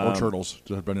or Turtles,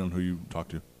 depending on who you talk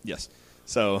to. Yes.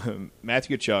 So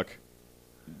Matthew Kachuk,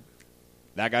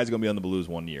 that guy's going to be on the Blues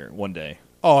one day.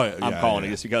 Oh, yeah, I'm calling it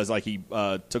just because like he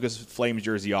took his Flames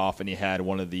jersey off and he had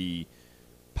one of the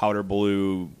powder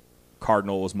blue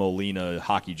Cardinals Molina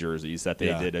hockey jerseys that they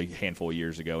did a handful of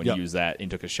years ago, and he used that and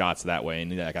took his shots that way,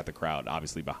 and that got the crowd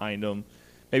obviously behind him.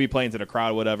 Maybe playing to the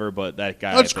crowd, whatever, but that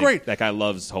guy, that's great. That guy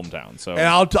loves hometown. So, and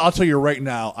I'll tell you right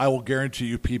now, I will guarantee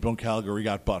you, people in Calgary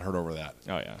got butthurt over that.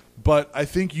 Oh yeah, but I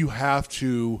think you have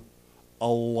to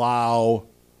allow.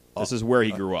 This is where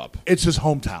he grew up. It's his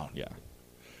hometown. Yeah.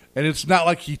 And it's not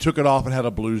like he took it off and had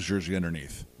a Blues jersey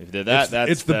underneath. If he did that,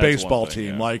 it's the baseball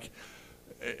team. Yeah. Like,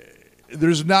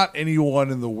 there's not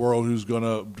anyone in the world who's going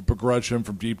to begrudge him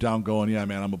from deep down going, yeah,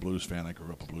 man, I'm a Blues fan. I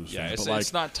grew up a Blues fan. Yeah,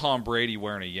 it's not Tom Brady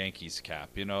wearing a Yankees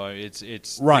cap. You know,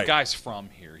 it's right. The guy's from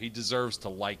here. He deserves to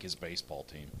like his baseball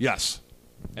team. Yes.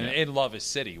 And love his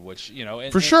city, which, you know.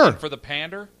 And, for sure. And for the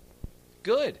pander,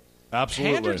 good.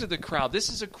 Absolutely. Pander to the crowd. This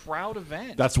is a crowd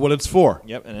event. That's what it's for.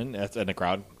 Yep, and the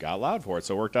crowd got loud for it,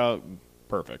 so it worked out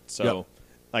perfect. So,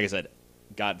 like I said,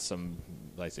 got some,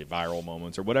 like I say, viral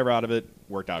moments or whatever out of it.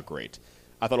 Worked out great.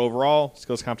 I thought overall,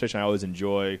 skills competition I always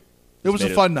enjoy. It was a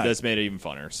fun night. This made it even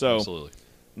funner. So, absolutely.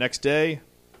 Next day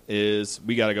is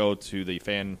we got to go to the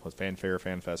fanfare,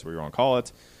 fan fest, whatever you want to call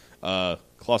it.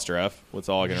 Cluster F. What's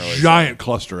all I can really Giant say.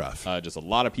 Cluster F. Just a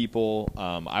lot of people.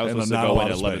 I was supposed to go in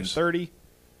at 11:30.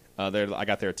 I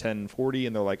got there at 10:40,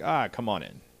 and they're like, come on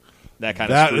in.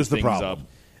 That is the problem.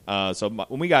 So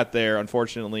when we got there,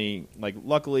 unfortunately,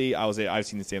 luckily, I've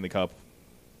seen the Stanley Cup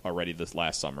already this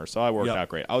last summer, so I worked out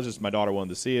great. My daughter wanted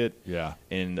to see it. Yeah.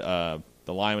 And the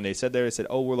line when they said there, they said,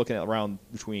 we're looking at around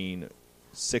between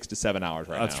 6 to 7 hours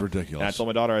right now. That's ridiculous. And I told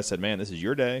my daughter, I said, man, this is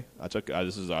your day. I took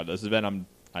this event.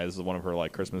 This is one of her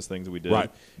Christmas things that we did. Right.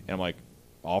 And I'm like,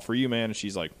 all for you, man. And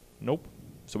she's like, nope.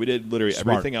 So we did literally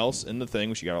everything else in the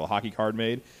thing. She got a hockey card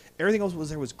made. Everything else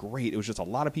was great. It was just a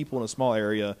lot of people in a small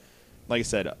area. Like I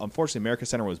said, unfortunately, America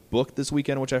Center was booked this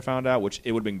weekend, which I found out, which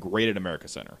it would have been great at America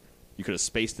Center. You could have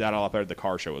spaced that all up better. The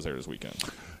car show was there this weekend.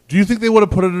 Do you think they would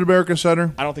have put it at America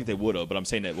Center? I don't think they would have, but I'm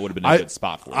saying that it would have been a good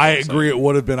spot for it. I agree it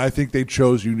would have been. I think they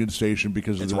chose Union Station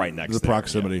because of right next the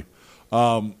proximity.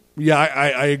 Yeah.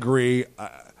 I agree.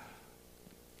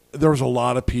 There was a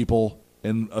lot of people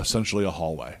in essentially a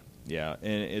hallway. Yeah,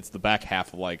 and it's the back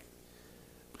half of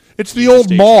it's the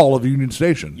old mall of Union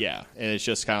Station. Yeah, and it's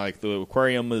just kind of the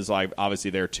aquarium is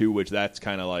obviously there too, which that's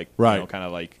kind of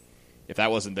right. If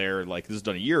that wasn't there, this was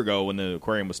done a year ago when the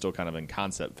aquarium was still kind of in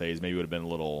concept phase, maybe it would have been a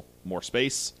little more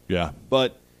space. Yeah,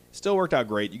 but still worked out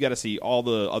great. You got to see all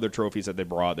the other trophies that they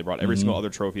brought. They brought every single other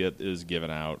trophy that is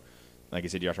given out. Like I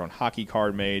said, you got your own hockey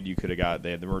card made. You could have got.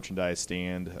 They had the merchandise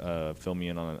stand. Fill me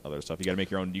in on other stuff. You got to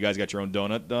make your own. You guys got your own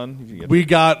donut done. We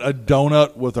got a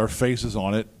donut with our faces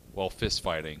on it. Well, fist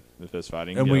fighting. The fist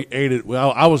fighting, and we ate it.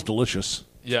 Well, I was delicious.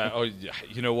 Yeah. Oh,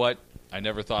 you know what? I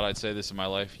never thought I'd say this in my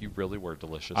life. You really were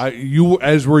delicious. You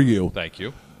as were you. Thank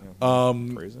you.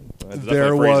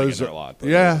 There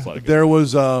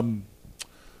was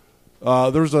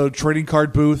a trading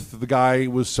card booth. The guy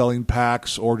was selling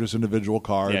packs or just individual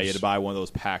cards. Yeah, you had to buy one of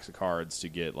those packs of cards to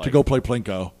get to go play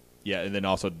Plinko. Yeah, and then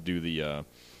also do the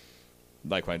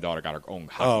my daughter got her own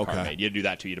hockey card made. You had to do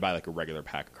that too. You had to buy a regular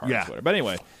pack of cards. Yeah. But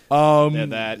anyway,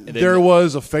 there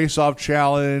was a face-off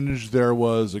challenge. There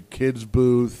was a kids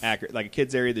booth, a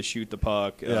kids area to shoot the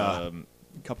puck. Yeah. A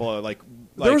couple of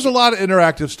there was a lot of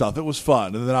interactive stuff. It was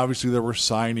fun, and then obviously there were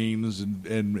signings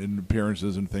and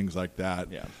appearances and things like that.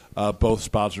 Yeah, both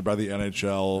sponsored by the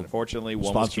NHL. Unfortunately,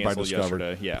 one was canceled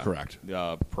yesterday. Yeah, correct.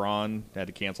 Prawn had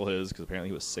to cancel his because apparently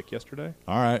he was sick yesterday.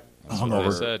 All right, that's what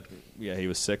they said. Yeah, he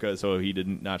was sick, so he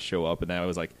did not show up. And that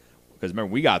was because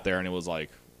remember we got there and it was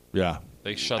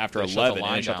they shut after 11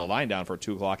 and they shut the line down for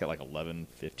 2 o'clock at 11:15,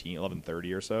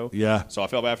 11:30 or so. Yeah. So I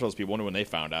felt bad for those people. Wonder when they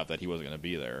found out that he wasn't going to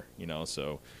be there.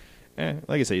 So. Like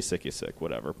I say, he's sick,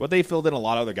 whatever. But they filled in a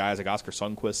lot of other guys, like Oscar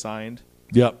Sundqvist signed.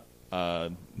 Yep.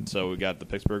 So we got the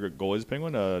Pittsburgh goalies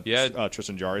penguin.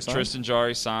 Tristan Jarry signed. Tristan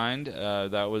Jarry signed.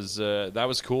 That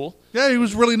was cool. Yeah, he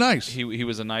was really nice. He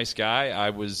was a nice guy.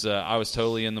 I was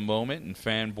totally in the moment and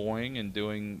fanboying and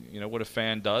doing what a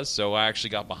fan does. So I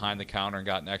actually got behind the counter and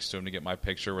got next to him to get my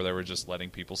picture where they were just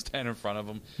letting people stand in front of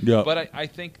him. Yeah. But I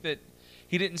think that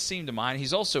he didn't seem to mind.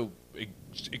 He's also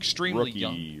extremely Rookie,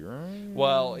 young. right?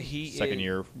 Well, he second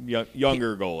year,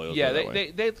 younger goalie. Yeah,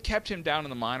 they kept him down in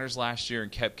the minors last year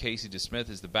and kept Casey DeSmith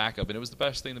as the backup, and it was the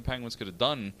best thing the Penguins could have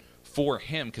done for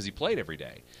him because he played every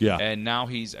day. Yeah. And now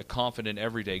he's a confident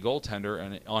everyday goaltender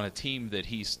and on a team that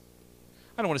he's,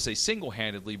 I don't want to say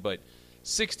single-handedly, but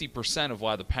 60% of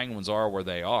why the Penguins are where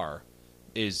they are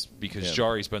is because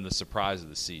Jarry's been the surprise of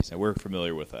the season. And we're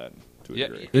familiar with that to a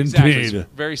degree. Exactly. Indeed. It's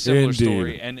a very similar Indeed.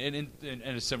 story, and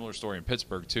a similar story in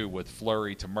Pittsburgh too, with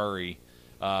Fleury to Murray.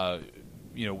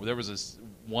 There was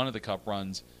one of the Cup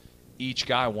runs. Each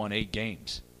guy won 8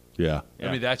 games. Yeah.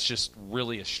 I mean, that's just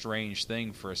really a strange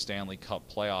thing for a Stanley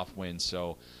Cup playoff win.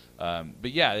 So,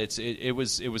 but yeah, it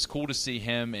was cool to see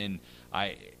him, and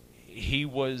he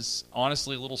was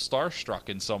honestly a little starstruck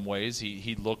in some ways.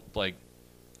 He looked like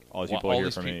All these people are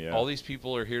here for me. Yeah. All these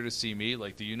people are here to see me.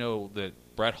 Like, do you know that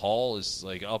Brett Hall is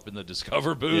like up in the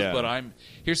Discover booth, Yeah. but I'm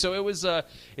here? So it was.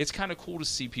 It's kind of cool to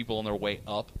see people on their way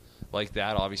up like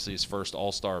that. Obviously, his first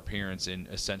All-Star appearance in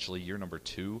essentially year number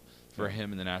 2 for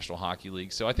him in the National Hockey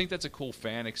League. So I think that's a cool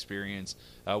fan experience.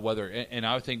 And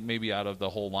I think maybe out of the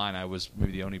whole line, I was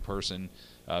maybe the only person,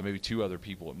 maybe 2 other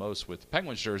people at most, with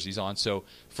Penguins jerseys on. So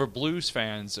for Blues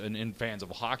fans and fans of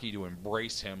hockey to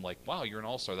embrace him, like, wow, you're an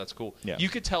all-star, that's cool. Yeah. You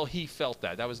could tell he felt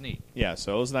that. That was neat. Yeah,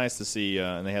 so it was nice to see,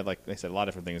 and they had, like they said, a lot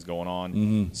of different things going on.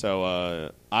 Mm-hmm.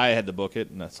 So I had to book it,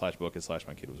 and book it /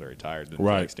 my kid was very tired, didn't feel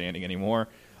Right. like standing anymore.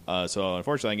 So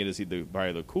unfortunately, I didn't get to see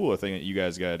probably the cooler thing that you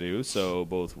guys got to do. So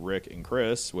both Rick and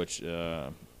Chris, which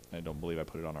I don't believe I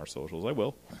put it on our socials, I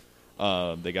will.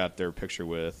 They got their picture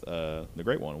with the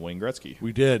great one, Wayne Gretzky.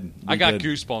 We did. I got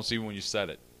goosebumps even when you said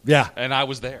it. Yeah. And I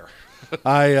was there.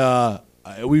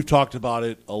 We've talked about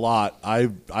it a lot.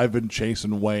 I've been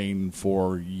chasing Wayne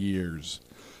for years.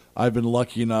 I've been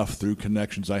lucky enough through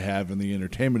connections I have in the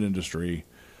entertainment industry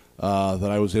that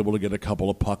I was able to get a couple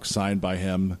of pucks signed by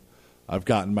him. I've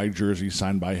gotten my jersey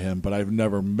signed by him, but I've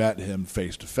never met him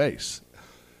face to face.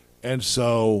 And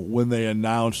so when they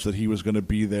announced that he was going to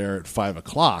be there at 5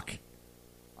 o'clock,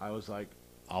 I was like,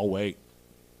 I'll wait.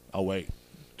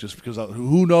 Just because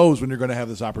who knows when you're going to have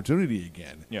this opportunity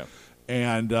again. Yeah.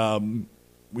 And, I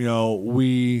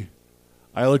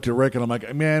looked at Rick and I'm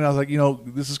like, man, I was like,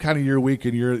 this is kind of your week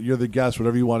and you're the guest.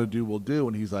 Whatever you want to do, we'll do.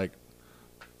 And he's like,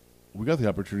 we got the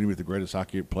opportunity with the greatest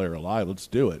hockey player alive. Let's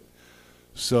do it.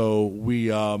 So we,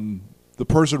 the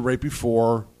person right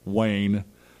before Wayne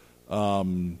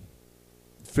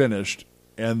finished,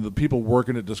 and the people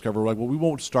working at Discover were like, well, we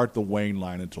won't start the Wayne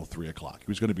line until 3 o'clock. He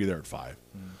was going to be there at 5.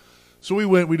 So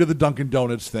we did the Dunkin'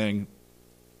 Donuts thing,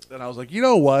 and I was like, you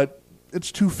know what? It's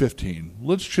 2:15.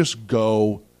 Let's just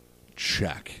go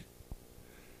check.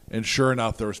 And sure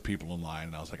enough, there was people in line,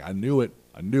 and I was like, I knew it.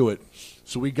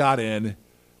 So we got in.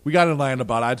 We got in line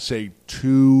about, I'd say,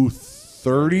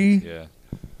 2:30. Yeah.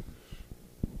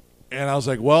 And I was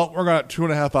like, well, we're got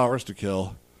 2.5 hours to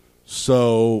kill.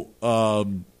 So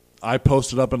I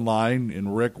posted up in line,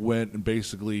 and Rick went and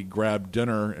basically grabbed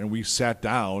dinner, and we sat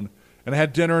down and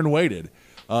had dinner and waited.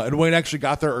 And Wayne actually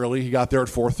got there early. He got there at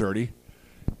 4:30.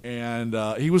 And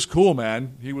he was cool,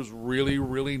 man. He was really,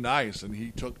 really nice, and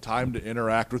he took time to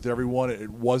interact with everyone. It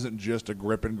wasn't just a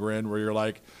grip and grin where you're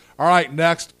like, all right,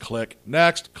 next, click,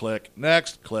 next, click,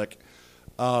 next, click.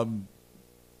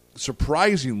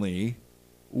 Surprisingly,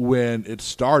 when it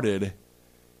started,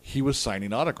 he was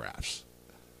signing autographs.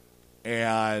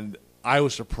 And I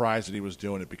was surprised that he was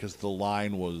doing it because the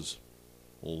line was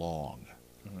long.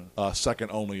 Mm-hmm.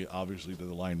 Second only, obviously, to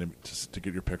the line to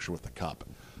get your picture with the cup.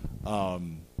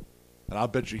 And I'll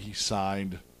bet you he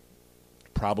signed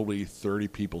probably 30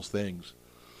 people's things.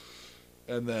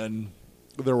 And then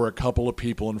there were a couple of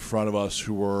people in front of us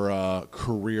who were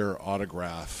career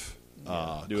autograph.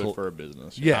 Do it for a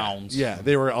business. Yeah, Hounds. yeah,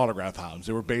 they were autograph hounds.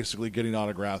 They were basically getting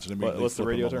autographs and immediately What's the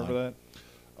flipping radio them term for online.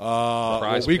 that?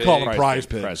 Prize We call pig. them prize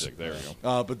pigs. Prize pig, there we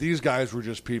go. But these guys were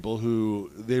just people who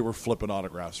they were flipping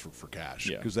autographs for cash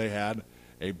Yeah. because they had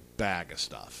a bag of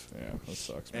stuff. Yeah, that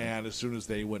sucks, man. And as soon as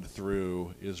they went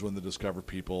through is when the Discover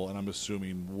people, and I'm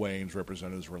assuming Wayne's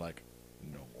representatives were like,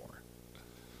 no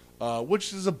more.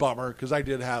 Which is a bummer because I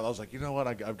was like, you know what,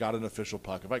 I've got an official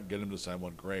puck. If I can get him to sign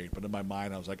one, great. But in my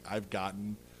mind, I was like, I've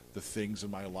gotten the things in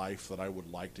my life that I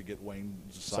would like to get Wayne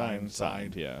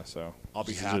signed. Yeah, so I'll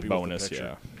be this is happy a bonus, with the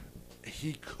picture. yeah.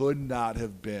 He could not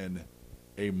have been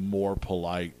a more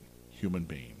polite human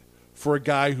being. For a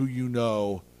guy who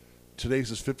today's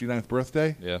his 59th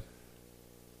birthday, Yeah.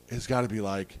 has got to be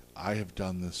like, I have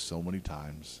done this so many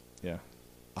times. Yeah.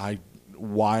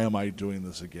 Why am I doing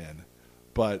this again?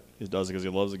 But he does it because he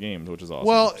loves the game, which is awesome.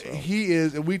 well, so. he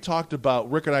is, and Rick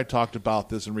and I talked about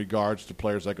this in regards to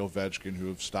players like Ovechkin who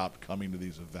have stopped coming to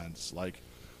these events. Like,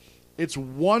 it's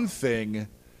one thing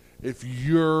if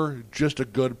you're just a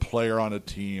good player on a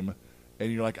team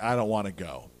and you're like, I don't want to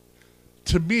go.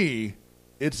 To me,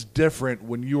 it's different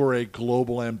when you are a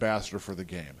global ambassador for the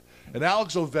game. And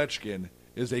Alex Ovechkin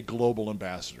is a global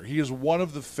ambassador. He is one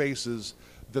of the faces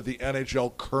that the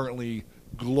NHL currently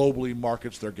globally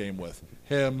markets their game with.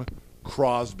 Him,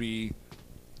 Crosby,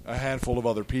 a handful of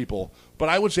other people. But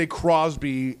I would say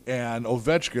Crosby and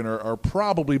Ovechkin are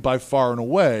probably by far and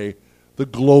away the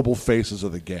global faces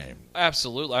of the game.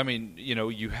 Absolutely. I mean,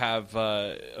 you have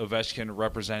Ovechkin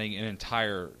representing an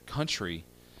entire country.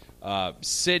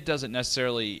 Sid doesn't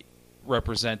necessarily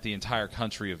represent the entire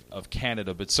country of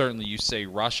Canada, but certainly you say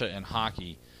Russia and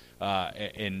hockey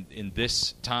in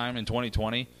this time in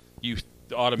 2020, you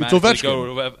automatically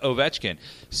go to Ovechkin.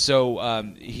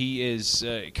 So he is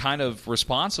kind of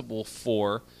responsible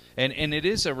for, and it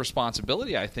is a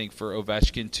responsibility, I think, for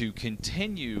Ovechkin to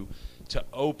continue to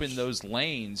open those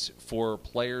lanes for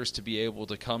players to be able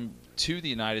to come to the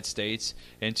United States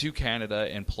and to Canada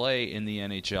and play in the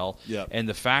NHL. Yep. And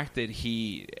the fact that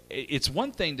it's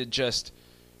one thing to just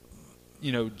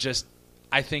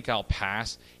I think I'll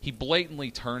pass. He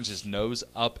blatantly turns his nose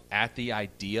up at the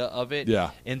idea of it.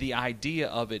 Yeah. And the idea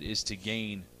of it is to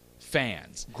gain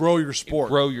fans. Grow your sport.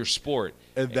 Grow your sport.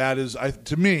 And that is,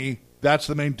 to me, that's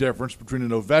the main difference between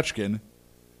an Ovechkin,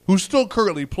 who's still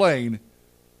currently playing,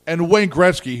 and Wayne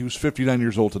Gretzky, who's 59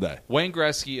 years old today. Wayne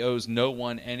Gretzky owes no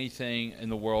one anything in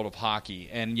the world of hockey.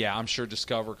 And, yeah, I'm sure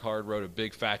Discover Card wrote a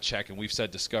big fat check, and we've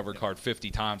said Discover Card 50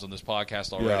 times on this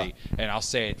podcast already, and I'll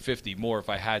say it 50 more if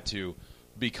I had to,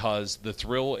 because the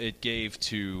thrill it gave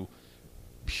to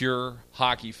pure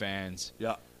hockey fans,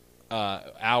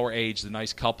 our age, the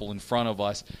nice couple in front of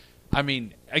us. I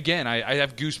mean, again, I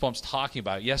have goosebumps talking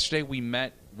about it. Yesterday we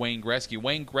met Wayne Gretzky.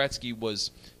 Wayne Gretzky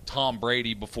was Tom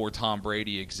Brady before Tom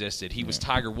Brady existed. He was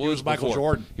Tiger Woods. He was Michael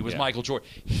Jordan. He was Michael Jordan.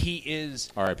 He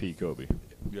is R.I.P. Kobe.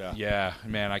 Yeah,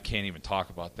 man, I can't even talk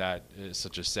about that. It's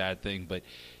such a sad thing, but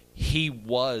he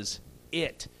was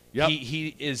it. Yep.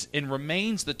 He is and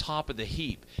remains the top of the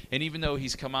heap. And even though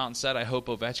he's come out and said, I hope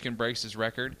Ovechkin breaks his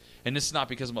record, and this is not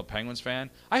because I'm a Penguins fan,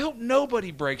 I hope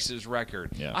nobody breaks his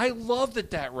record. Yeah. I love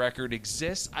that record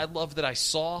exists. I love that I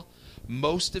saw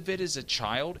most of it as a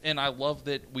child, and I love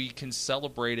that we can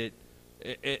celebrate it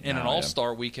in an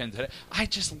All-Star weekend today. I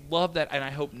just love that, and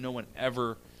I hope no one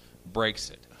ever breaks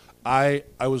it. I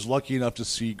was lucky enough to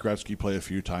see Gretzky play a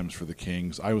few times for the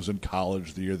Kings. I was in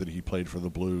college the year that he played for the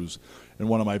Blues, and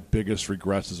one of my biggest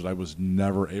regrets is that I was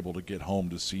never able to get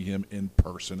home to see him in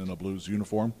person in a Blues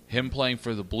uniform. Him playing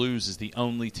for the Blues is the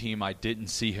only team I didn't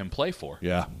see him play for.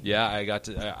 Yeah. Yeah,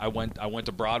 I went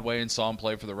to Broadway and saw him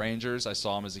play for the Rangers. I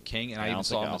saw him as a King, and I even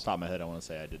saw him off the top of my head, I want to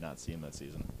say I did not see him that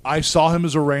season. I saw him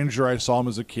as a Ranger. I saw him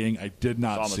as a King. I did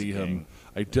not see him.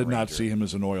 I did not see him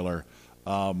as an Oiler.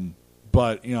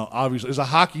 But, obviously, as a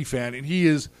hockey fan, and he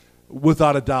is,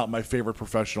 without a doubt, my favorite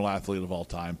professional athlete of all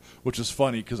time, which is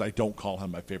funny because I don't call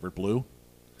him my favorite Blue.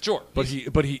 Sure. But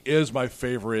he is my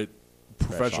favorite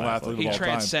professional athlete of all time. He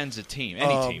transcends a team,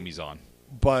 any team he's on.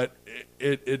 But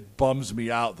it bums me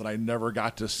out that I never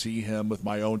got to see him with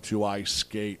my own two eyes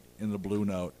skate in the Blue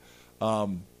Note.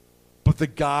 But the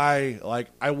guy,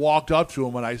 I walked up to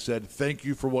him and I said, thank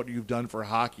you for what you've done for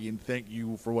hockey and thank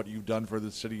you for what you've done for the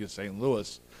city of St.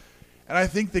 Louis. And I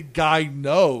think the guy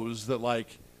knows that,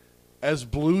 as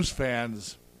Blues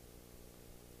fans,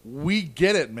 we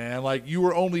get it, man. You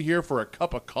were only here for a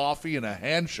cup of coffee and a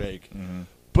handshake,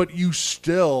 but you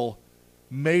still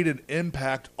made an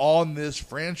impact on this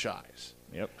franchise.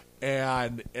 Yep.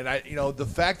 And I, the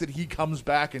fact that he comes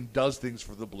back and does things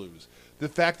for the Blues, the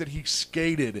fact that he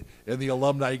skated in the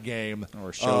alumni game,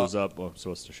 or shows up,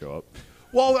 supposed to show up.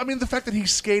 Well, I mean, the fact that he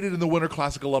skated in the Winter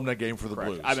Classic alumni game for the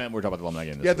Blues. I mean, we're talking about the alumni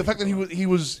game. Yeah, the fact that he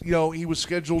was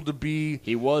scheduled to be.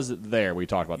 He was there. We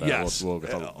talked about that. Yes, we'll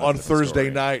talk on Thursday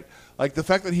night. The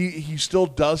fact that he still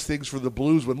does things for the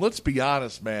Blues. When, let's be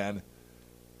honest, man,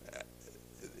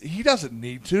 he doesn't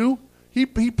need to. He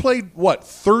played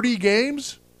 30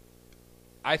 games.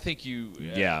 I think you.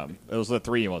 Yeah, it was the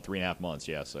 3.5 months.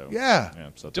 Yeah, so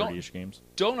so 30-ish games.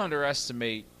 Don't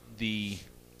underestimate the.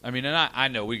 I mean, and I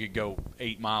know we could go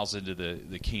 8 miles into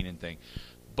the Keenan thing,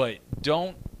 but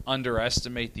don't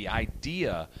underestimate the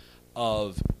idea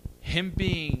of him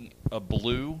being a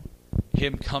Blue,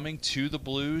 him coming to the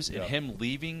Blues, and him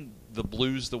leaving the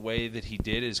Blues the way that he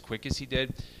did, as quick as he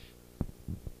did.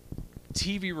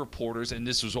 TV reporters, and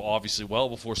this was obviously well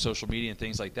before social media and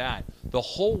things like that, the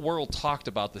whole world talked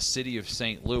about the city of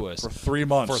St. Louis For 3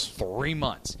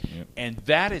 months. Yep. And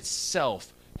that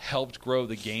itself helped grow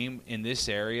the game in this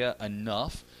area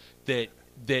enough that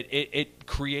it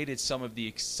created some of the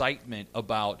excitement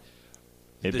about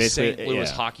the St. Louis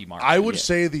hockey market. I would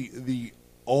say the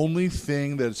only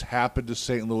thing that's happened to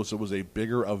St. Louis that was a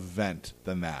bigger event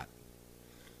than that,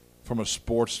 from a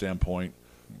sports standpoint,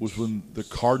 was when the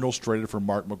Cardinals traded for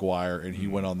Mark McGwire and he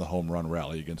went on the home run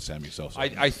rally against Sammy Sosa.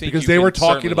 I think because they were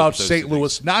talking about St.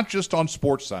 Louis, not just on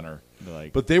SportsCenter,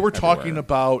 but they were talking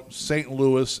about St.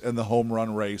 Louis and the home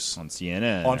run race on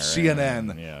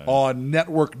CNN, on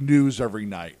network news every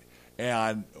night.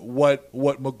 And what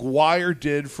McGwire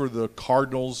did for the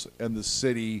Cardinals and the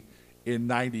city in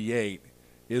 '98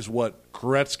 is what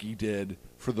Gretzky did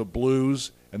for the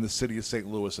Blues and the city of St.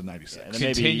 Louis in '96.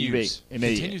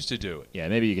 Continues to do it. Yeah,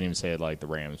 maybe you can even say it like the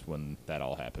Rams when that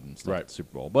all happened, right? The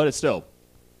Super Bowl, but it's still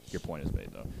your point is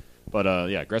made though. But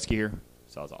Gretzky here,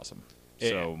 so that was awesome.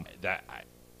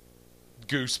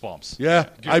 Goosebumps. Yeah,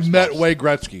 Goosebumps. I met Wayne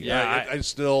Gretzky. Yeah, I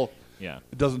still. Yeah,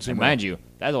 it doesn't seem. And mind you,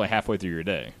 that's only halfway through your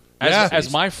day.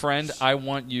 As my friend, I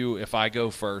want you, if I go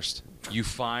first, you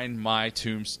find my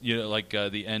tombs,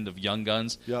 the end of Young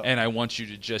Guns, and I want you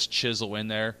to just chisel in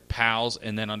there, pals,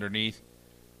 and then underneath,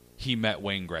 he met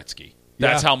Wayne Gretzky.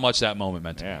 That's how much that moment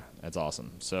meant to me. Yeah, that's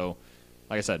awesome. So,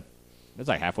 like I said, it's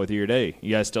like halfway through your day.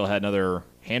 You guys still had another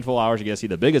handful of hours to get to see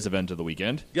the biggest event of the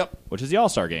weekend. Yep. Which is the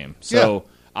All-Star Game. So,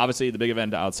 obviously, the big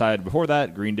event outside before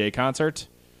that, Green Day concert.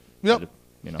 Yep.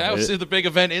 That was the big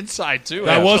event inside, too.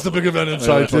 That was the big event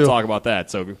inside, too. We'll talk about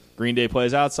that. So, Green Day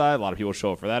plays outside. A lot of people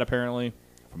show up for that, apparently,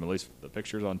 from at least the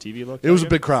pictures on TV. It was a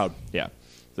big crowd. Yeah.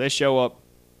 So, they show up,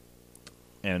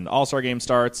 and All-Star Game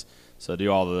starts. So,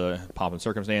 do all the pomp and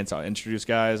circumstance. I'll introduce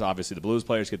guys. Obviously, the Blues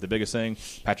players get the biggest thing.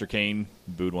 Patrick Kane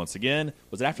booed once again.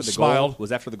 Was it after the goal?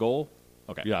 Was it after the goal?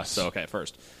 Okay. Yes. So,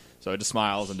 first. So, it just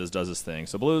smiles and just does his thing.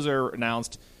 So, Blues are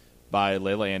announced by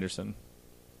Layla Anderson.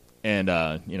 And,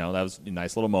 that was a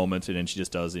nice little moment. And then she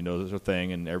just does, her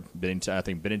thing. And I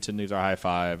think Bennington needs our high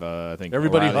five. I think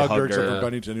everybody O'Reilly hugged her except for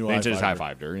Bennington, who Bennington just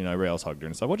high-fived her. Everybody else hugged her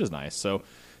and stuff, which is nice. So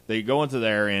they go into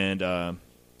there, and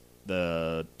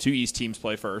the two East teams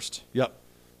play first. Yep.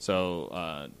 So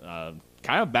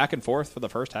kind of back and forth for the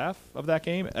first half of that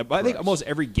game. But I think almost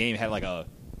every game had like a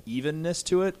evenness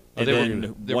to it. And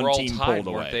they one were all team tied,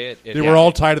 pulled away. They were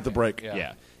all tied at the break.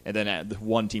 Yeah. And then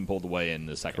one team pulled away in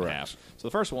the second half. So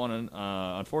the first one,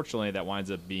 unfortunately, that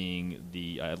winds up being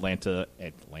the Atlantic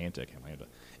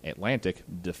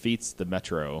defeats the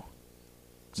Metro.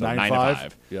 So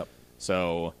 9-5. Yep.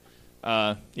 So,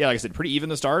 like I said, pretty even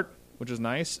to start, which is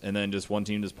nice. And then just one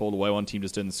team just pulled away. One team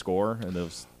just didn't score. And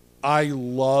those. I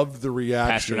love the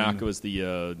reaction. Pasternak was the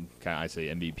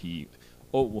MVP.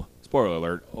 Oh, spoiler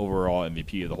alert! Overall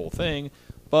MVP of the whole thing.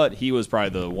 But he was probably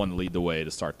the one to lead the way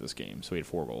to start this game, so he had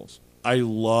 4 goals. I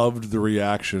loved the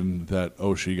reaction that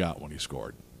Oshie got when he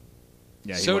scored.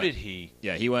 Yeah, so did he.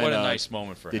 Yeah, he went. What a nice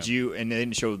moment for him. Did you? And they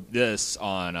didn't show this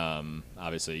on,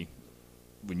 obviously,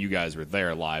 when you guys were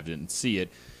there live, didn't see it.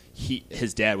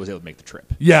 His dad was able to make the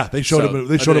trip. Yeah, they showed him.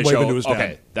 They showed him waving to his dad.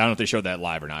 Okay, I don't know if they showed that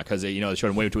live or not because they showed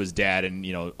him waving to his dad, and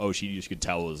Oshie, you just could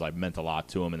tell it was like meant a lot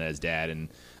to him, and that his dad, and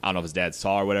I don't know if his dad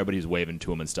saw or whatever, but he was waving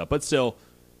to him and stuff. But still,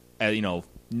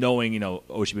 knowing,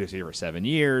 Oshie was here for 7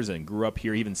 years and grew up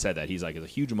here, he even said that. He's like, it's a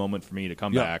huge moment for me to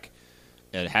come back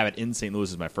and have it in St.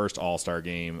 Louis as my first All-Star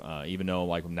game. Even though,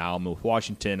 like, now I'm with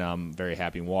Washington, I'm very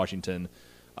happy in Washington.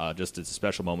 Just it's a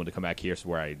special moment to come back here. So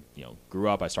where I, grew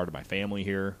up, I started my family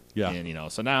here. Yeah.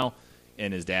 And, so now,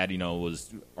 and his dad,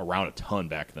 was around a ton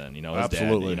back then, his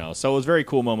Absolutely. dad, so it was a very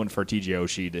cool moment for TJ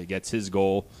Oshie to get his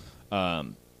goal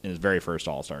in his very first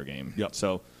All-Star game. Yep.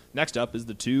 So next up is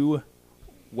the two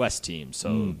West teams.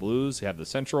 So the Blues have the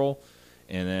Central,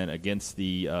 and then against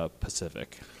the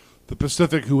Pacific. The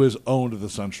Pacific, who has owned the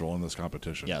Central in this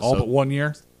competition. Yeah, all but 1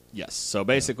 year? Yes. So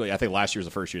basically, I think last year was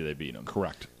the first year they beat them.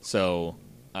 Correct. So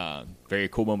very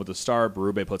cool moment to start.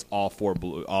 Berube puts all four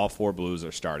Blues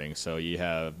are starting. So you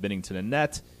have Bennington and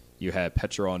net, you have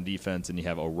Petro on defense, and you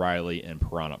have O'Reilly and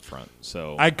Perron up front.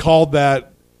 So I called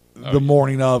that the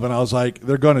morning of, and I was like,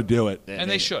 they're going to do it.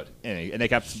 And they should. And they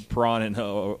kept Perron and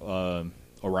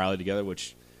O'Reilly together,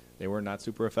 which they were not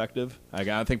super effective.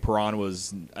 I think Perron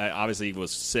was obviously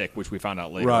was sick, which we found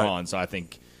out later on. So I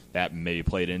think that maybe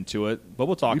played into it. But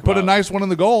we'll talk. You put a nice one in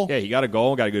the goal. Yeah, he got a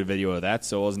goal. Got a good video of that,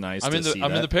 so it was nice. I'm in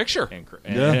the picture,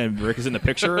 and Rick is in the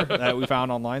picture that we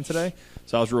found online today.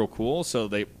 So that was real cool. So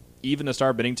they even to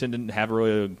start, Bennington didn't have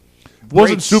really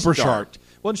wasn't super sharp.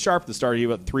 Wasn't sharp at the start. He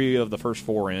got 3 of the first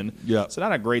 4 in. Yeah. So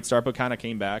not a great start, but kind of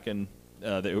came back and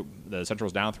the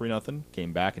Central's down 3-0,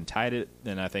 came back and tied it.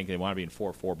 Then I think they wanted to be in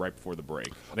 4-4 right before the break.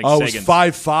 I think it was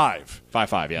 5-5.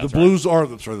 5-5. Yeah, the Blues are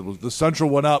the Central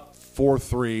went up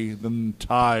 4-3, then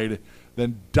tied,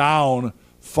 then down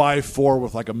 5-4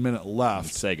 with like a minute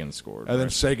left. Sagan scored. And then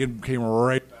Sagan came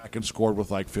right back and scored with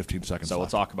like 15 seconds so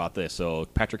left. We'll talk about this. So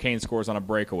Patrick Kane scores on a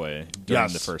breakaway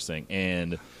during the first thing.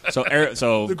 And so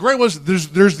the great was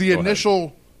there's the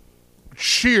initial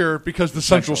cheer because the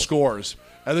Central scores.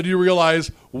 And then you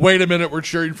realize, wait a minute, we're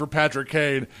cheering for Patrick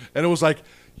Kane. And it was like,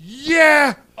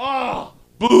 yeah! Oh!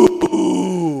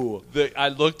 Boo! I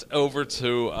looked over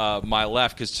to my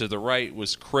left because to the right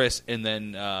was Chris, and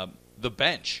then the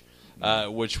bench,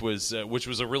 which was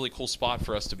a really cool spot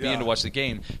for us to be in to watch the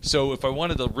game. So if I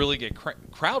wanted to really get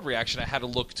crowd reaction, I had to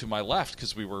look to my left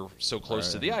because we were so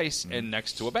close to the ice and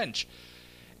next to a bench.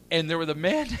 And there was the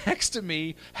man next to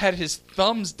me had his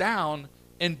thumbs down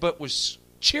but was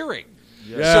cheering.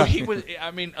 Yeah. So he was.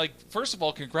 I mean, like, first of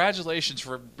all, congratulations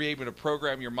for being able to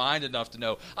program your mind enough to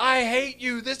know I hate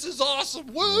you. This is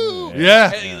awesome. Woo!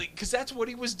 Yeah, because that's what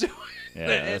he was doing. Yeah,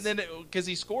 and then because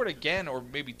he scored again, or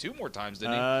maybe 2 more times,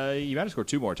 didn't he? You might have scored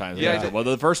 2 more times. Yeah. Well,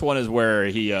 the first one is where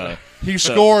he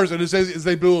scores, and as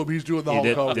they boo him, he's doing the Hulk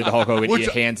Hogan. Did the Hulk Hogan Which,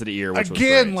 hands to the ear? Which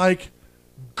again, was like,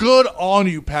 good on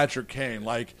you, Patrick Kane.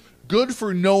 Like, good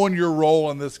for knowing your role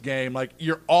in this game. Like,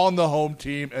 you're on the home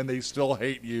team, and they still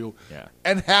hate you,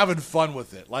 and having fun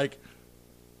with it. Like,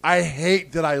 I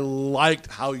hate that I liked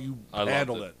how you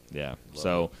handled it. Yeah.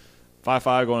 So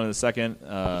 5-5 going into the second.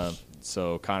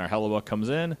 So Connor Hellebuck comes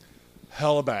in.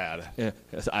 Hella bad. Yeah.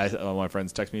 One of my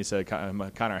friends texted me and said,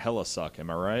 Connor Hella suck. Am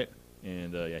I right?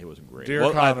 And he wasn't great.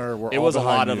 Dear Connor, we're it all was a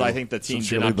behind lot of. you. I think the team did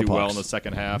Sincerely, not the do well Bucks. in the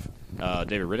second half.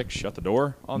 David Riddick shut the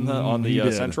door on the He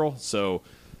did. Central. So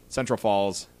Central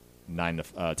falls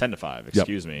 10-5.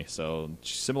 Excuse me. So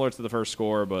similar to the first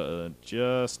score, but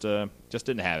just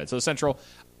didn't have it. So Central,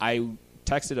 I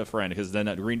texted a friend because then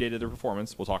at Green Day did their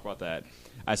performance. We'll talk about that.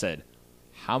 I said,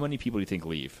 how many people do you think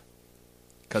leave?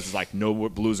 Because it's like no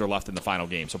Blues are left in the final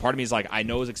game. So part of me is like, I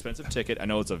know it's an expensive ticket. I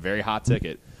know it's a very hot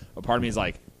ticket. But part of me is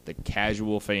like, the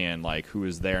casual fan, like who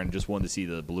is there and just wanted to see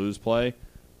the Blues play,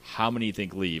 how many do you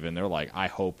think leave? And they're like, I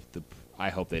hope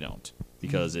they don't,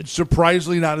 because it's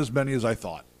surprisingly not as many as I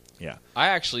thought. Yeah, I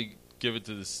actually give it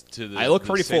to the. I look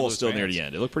pretty St. full Louis still fans. near the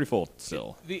end. It looked pretty full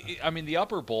still. The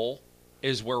upper bowl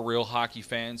is where real hockey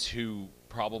fans who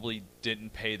probably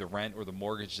didn't pay the rent or the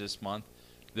mortgage this month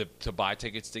to buy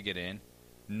tickets to get in,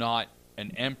 not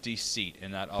an empty seat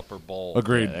in that upper bowl.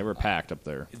 Agreed. Yeah, they were packed up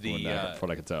there. From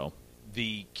what I could tell.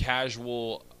 The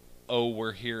casual,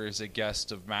 we're here as a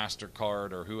guest of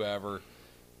MasterCard or whoever,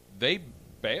 they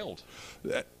bailed.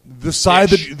 The side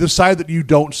that you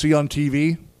don't see on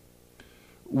TV,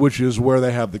 which is where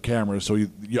they have the cameras, so you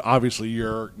obviously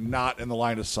you're not in the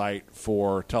line of sight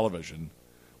for television,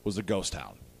 was a ghost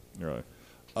town. Really.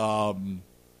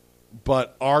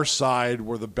 But our side,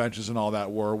 where the benches and all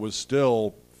that were, was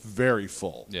still very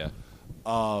full. Yeah.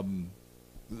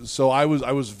 So I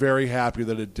was very happy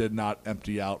that it did not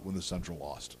empty out when the Central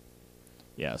lost.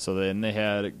 Yeah, so then they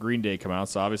had Green Day come out.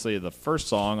 So obviously the first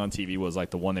song on TV was like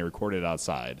the one they recorded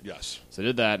outside. Yes. So they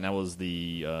did that, and that was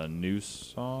the new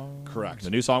song? Correct. The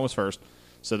new song was first.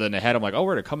 So then they had them like, we're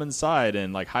going to come inside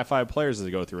and like high-five players as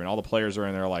they go through. And all the players are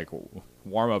in there like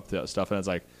warm-up stuff. And it's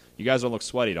like, you guys don't look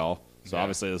sweaty at all. So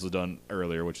obviously this was done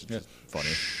earlier, which is just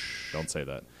funny. Don't say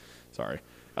that. Sorry.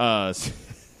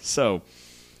 So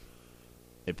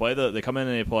they come in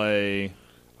and they play.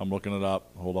 I'm looking it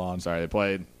up. Hold on. Sorry, they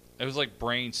played. It was like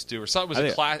Brain Stew or something.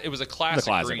 It was a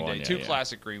classic Green Day. Two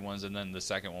classic Green ones, and then the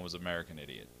second one was American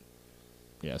Idiot.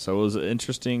 Yeah, so it was an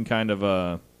interesting kind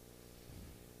of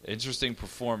interesting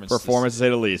performance. Performance, to say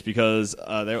the least, because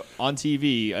they're on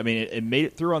TV. I mean, it made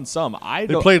it through on some.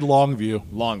 They played Longview.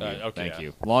 Longview, thank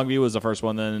you. Longview was the first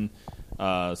one, then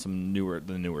some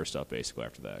newer stuff basically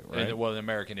after that, right? And, well, the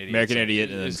American Idiot. American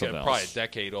Idiot, and then something else. Probably a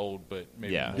decade old, but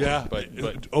maybe more. Yeah.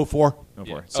 But 04.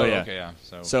 Yeah. So okay, yeah.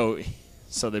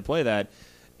 So they play that,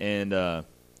 and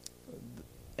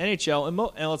NHL,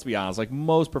 and let's be honest, like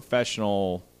most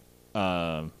professional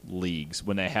leagues,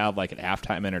 when they have like an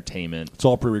halftime entertainment, it's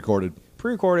all pre-recorded,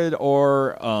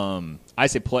 or I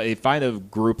say play. They find a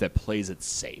group that plays it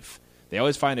safe. They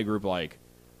always find a group like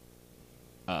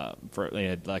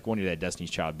like one of that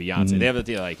Destiny's Child, Beyonce. They have a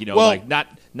like like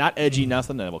not edgy,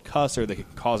 nothing that will cuss or they can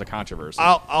cause a controversy.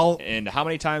 And how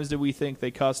many times did we think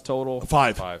they cussed total?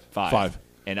 Five.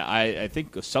 And I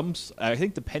think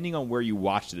depending on where you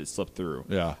watched it slipped through.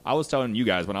 Yeah. I was telling you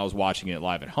guys when I was watching it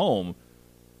live at home,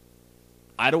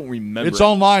 I don't remember. It's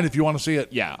online if you want to see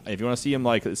it. Yeah, if you want to see him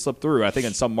like slip through, I think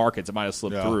in some markets it might have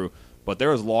slipped through. But there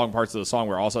was long parts of the song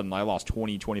where all of a sudden I lost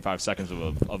 20, 25 seconds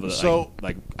of the So-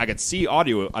 like I could see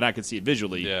audio and I could see it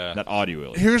visually, not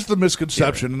audio. Here's the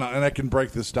misconception, and I can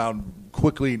break this down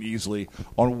quickly and easily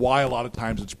on why a lot of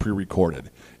times it's pre-recorded.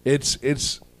 It's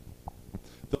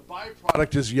the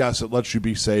byproduct is, yes, it lets you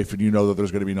be safe and you know that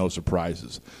there's going to be no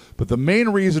surprises. But the main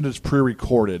reason it's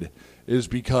pre-recorded is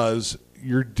because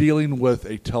you're dealing with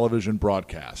a television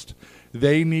broadcast.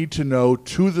 They need to know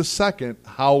to the second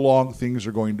how long things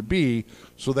are going to be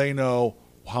so they know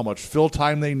how much fill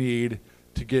time they need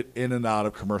to get in and out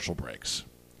of commercial breaks.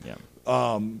 Yeah.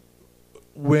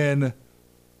 When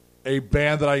a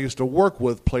band that I used to work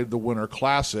with played the Winter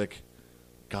Classic,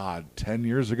 10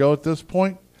 years ago at this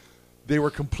point, they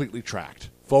were completely tracked,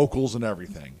 vocals and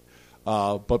everything.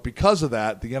 But because of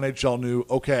that, the NHL knew,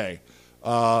 okay,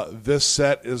 this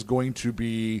set is going to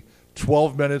be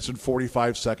 12 minutes and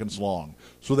 45 seconds long.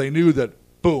 So they knew that,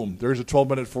 boom, there's a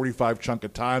 12-minute, 45 chunk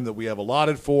of time that we have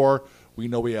allotted for. We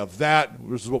know we have that.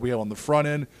 This is what we have on the front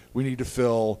end. We need to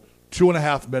fill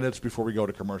 2.5 minutes before we go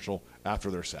to commercial after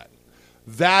their set.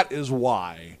 That is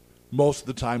why most of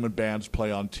the time when bands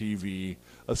play on TV,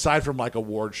 aside from like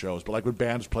award shows, but like when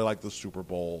bands play like the Super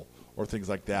Bowl or things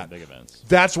like that, Big events.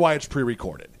 That's why it's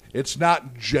pre-recorded. It's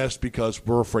not just because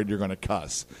we're afraid you're going to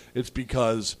cuss. It's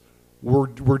because we're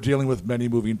dealing with many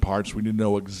moving parts. We need to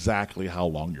know exactly how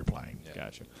long you're playing.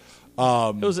 Gotcha.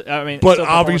 It was, I mean, But still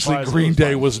obviously, performance-wise, Green it was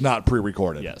Day fine. was not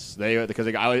pre-recorded. Yes,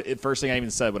 first thing I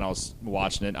even said when I was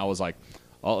watching it, I was like,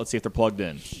 "Oh, let's see if they're plugged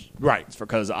in." Right. It's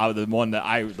because the one that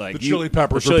I like, The Chili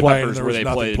Peppers the Chili were playing, Peppers there where was they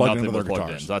nothing played plugged nothing into was their plugged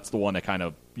in. guitars. So that's the one that kind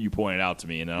of you pointed out to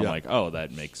me, and then I'm Yeah. like, "Oh,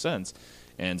 that makes sense."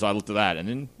 And so I looked at that, and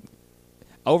then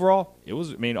overall, it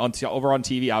was. I mean, over on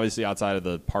TV, obviously outside of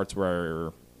the parts where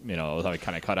it was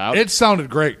kind of cut out. It sounded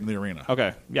great in the arena.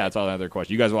 Okay, yeah, that's all the other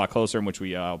question. You guys were a lot closer, in which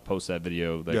I'll post that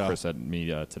video that Yeah. Chris sent me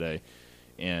today,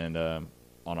 and on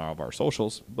all of our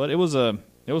socials. But it was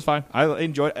fine. I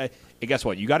enjoyed it. And guess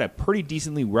what? You got a pretty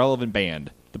decently relevant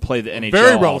band to play the NHL.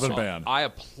 Very relevant also. band. I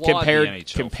applaud the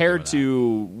NHL compared for doing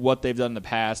to what they've done in the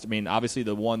past. I mean, obviously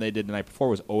the one they did the night before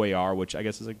was OAR, which I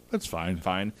guess is That's fine.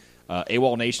 fine.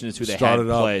 AWOL Nation is who they Started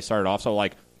off. So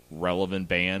like relevant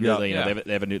band. Yeah. They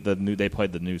have a new. They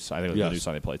played the new. I think it was Yes. the new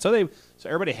song they played. So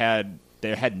everybody had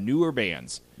newer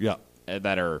bands Yeah.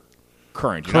 that are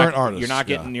current. Current artists,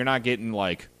 You're not getting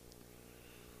like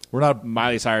We're not.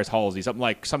 Miley Cyrus, Halsey, something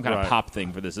like some kind Right. of pop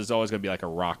thing for this. It's always going to be like a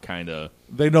rock kind of.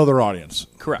 They know their audience.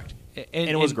 Correct. that. And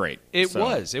it was great. It So-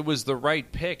 was. It was the right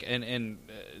pick, and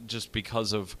just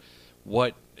because of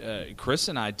what Chris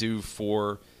and I do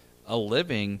for a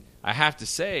living, I have to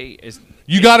say is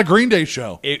You got a Green Day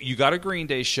show. you got a Green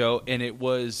Day show, and it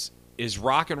was as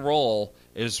rock and roll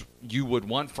as you would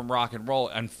want from rock and roll.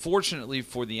 Unfortunately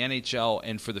for the NHL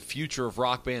and for the future of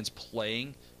rock bands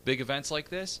playing big events like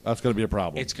this, That's going to be a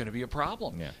problem. it's going to be a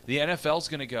problem. Yeah. The NFL's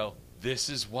going to go, this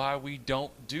is why we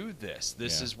don't do this.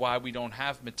 This Yeah. is why we don't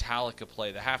have Metallica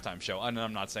play the halftime show. And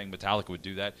I'm not saying Metallica would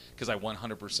do that, because I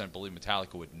 100% believe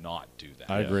Metallica would not do that.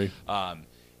 I agree.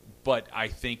 But I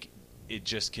think it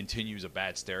just continues a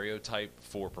bad stereotype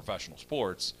for professional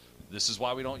sports. This is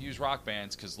why we don't use rock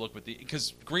bands,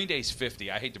 because Green Day's 50.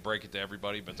 I hate to break it to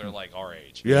everybody, but they're like our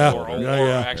age. Yeah. Or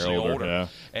Yeah. actually They're older, older.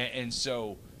 yeah. And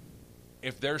so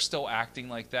if they're still acting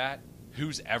like that,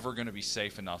 who's ever going to be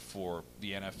safe enough for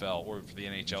the NFL or for the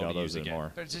NHL to use again?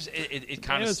 More. It's just, it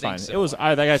kind It of was fine. stinks. It was.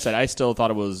 Like I said, I still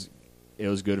thought it was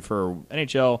good for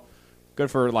NHL. Good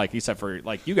for like you said for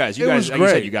like you guys. It was like you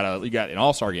said, great. you got an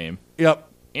All-Star game Yep.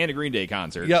 and a Green Day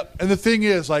concert. Yep. And the thing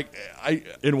is, like,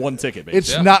 In one ticket, basically.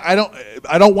 it's not.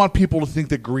 I don't want people to think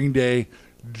that Green Day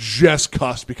just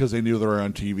cussed because they knew they were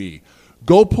on TV.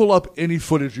 Go pull up any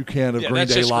footage you can of Yeah, Green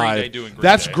that's Day just Green live. Day doing Green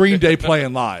That's Day. Green Day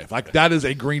playing live. Like that is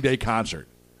a Green Day concert.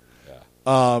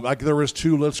 Like there was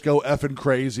 2 "Let's Go Effing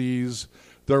Crazies."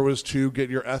 There was 2 "Get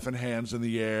Your Effing Hands in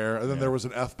the Air," and then there was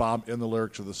an F-bomb in the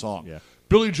lyrics of the song. Yeah.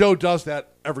 Billy Joe does that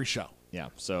every show, Yeah.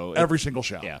 So every single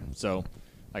show. Yeah. So,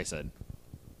 like I said,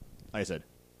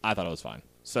 I thought it was fine.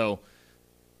 So,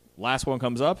 last one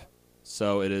comes up.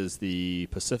 So it is the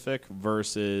Pacific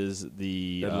versus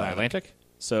the Atlantic.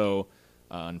 So,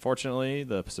 unfortunately,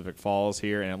 the Pacific falls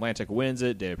here, and Atlantic wins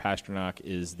it. David Pastrnak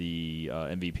is the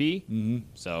MVP. Mm-hmm.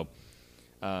 So,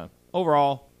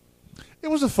 overall, It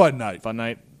was a fun night. fun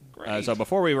night. Great. So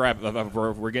before we wrap,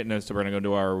 we're getting this. So we're going to go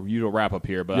do our usual wrap up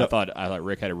here. But Yep. I thought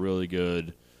Rick had a really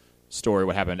good story.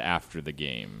 What happened after the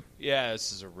game? Yeah,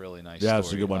 this is a really nice Yeah, story.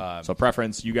 it's a good one. So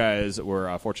preference, you guys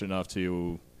were fortunate enough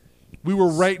to We were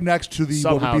right next to the what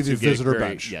somehow would be the to get visitor very-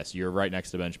 bench. Yes, you're right next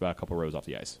to the bench, about a couple rows off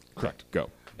the ice. Correct. Go.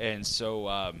 And so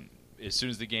as soon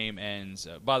as the game ends,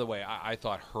 by the way, I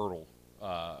thought Hurdle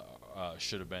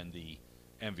should have been the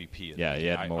MVP. Yeah, he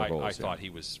had more goals. I thought he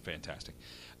was fantastic.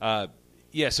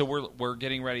 So we're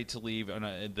getting ready to leave,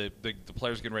 and the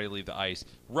players getting ready to leave the ice.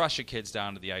 Russia kids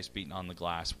down to the ice, beating on the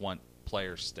glass, want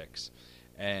player sticks,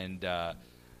 and a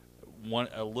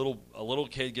little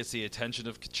kid gets the attention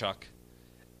of Tkachuk,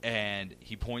 and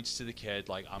he points to the kid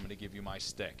like, "I'm going to give you my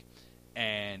stick,"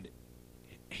 and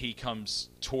he comes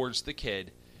towards the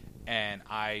kid, and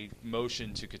I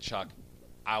motion to Tkachuk,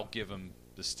 "I'll give him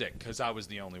the stick," because I was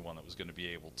the only one that was going to be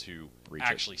able to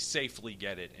actually safely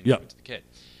get it and give it to the kid.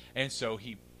 And so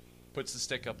he puts the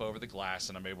stick up over the glass,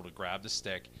 and I'm able to grab the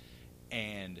stick,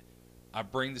 and I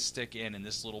bring the stick in, and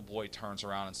this little boy turns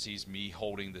around and sees me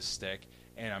holding the stick,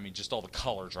 and I mean, just all the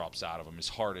color drops out of him. His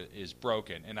heart is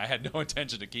broken, and I had no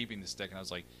intention of keeping the stick, and I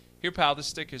was like, "Here, pal, this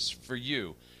stick is for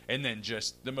you." And then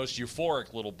just the most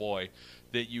euphoric little boy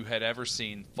that you had ever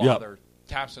seen, father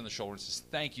taps him on the shoulder and says,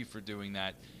 "Thank you for doing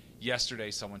that.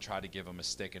 Yesterday, someone tried to give him a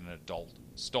stick, and an adult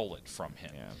stole it from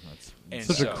him." Yeah, that's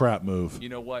such a crap move. You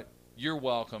know what? You're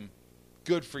welcome.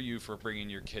 Good for you for bringing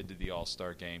your kid to the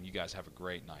All-Star game. You guys have a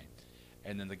great night.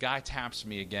 And then the guy taps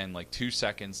me again like 2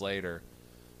 seconds later.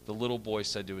 The little boy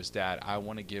said to his dad, "I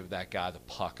want to give that guy the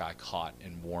puck I caught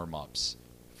in warm-ups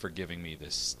for giving me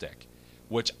this stick."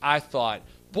 Which I thought,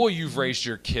 boy, you've raised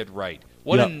your kid right.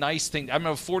 What a nice thing. I'm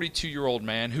a 42-year-old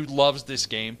man who loves this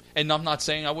game, and I'm not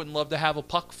saying I wouldn't love to have a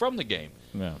puck from the game.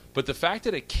 Yeah. But the fact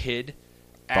that a kid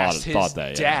asked his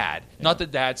dad, not the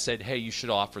dad said, "Hey, you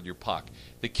should offer your puck."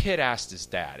 The kid asked his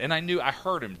dad, and I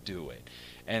heard him do it.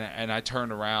 And I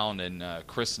turned around, and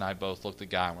Chris and I both looked at the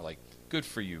guy, and we're like, "Good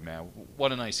for you, man.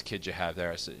 What a nice kid you have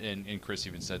there." I said, and Chris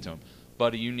even said to him,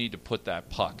 "Buddy, you need to put that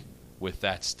puck with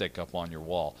that stick up on your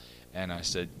wall." And I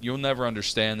said, "You'll never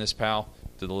understand this, pal,"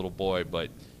 to the little boy, but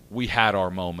we had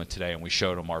our moment today, and we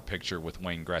showed him our picture with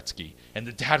Wayne Gretzky. And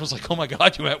the dad was like, "Oh, my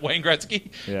God, you met Wayne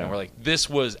Gretzky?" Yeah. And we're like, this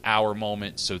was our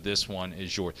moment, so this one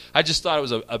is yours. I just thought it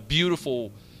was a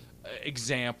beautiful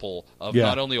example of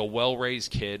not only a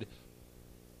well-raised kid,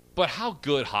 but how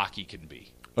good hockey can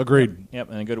be. Agreed.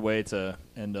 Yep, and a good way to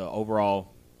end an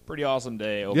overall pretty awesome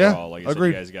day overall. Like I said,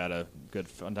 you guys got a good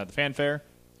fun time at the fan fair.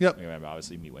 Yep. You're going to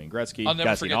obviously meet Wayne Gretzky. I'll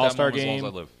never forget that moment as long as I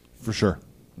live. For sure.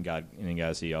 And you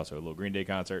guys see also a little Green Day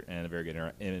concert and a very good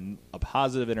a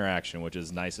positive interaction, which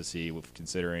is nice to see.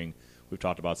 Considering we've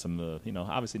talked about some of the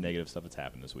obviously negative stuff that's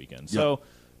happened this weekend. So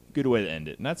good way to end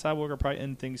it, and that's how we're gonna probably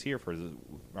end things here for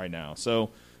right now. So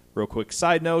real quick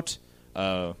side note: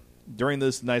 during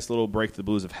this nice little break the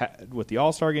Blues have had with the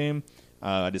All-Star game,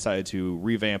 I decided to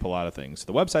revamp a lot of things.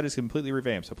 So the website is completely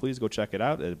revamped, so please go check it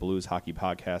out at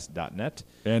blueshockeypodcast.net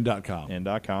and .com.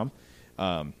 And .com.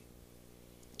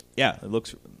 It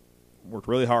worked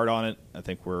really hard on it. I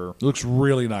think it looks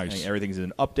really nice. Everything's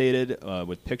been updated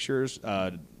with pictures.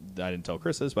 I didn't tell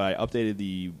Chris this, but I updated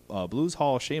the Blues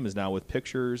Hall of Shame is now with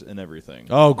pictures and everything.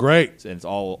 Oh, great. And it's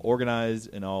all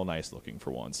organized and all nice looking for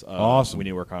once. Awesome. We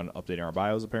need to work on updating our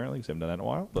bios, apparently, because we haven't done that in a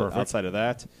while. But outside of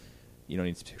that, you don't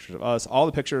need some pictures of us. All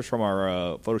the pictures from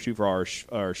our photo shoot for our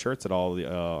shirts that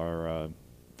our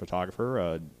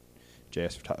photographer,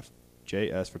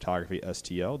 JS Photography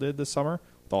STL, did this summer.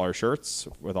 With all our shirts,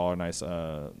 with all our nice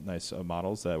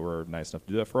models that were nice enough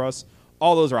to do that for us.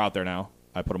 All those are out there now.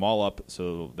 I put them all up,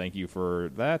 so thank you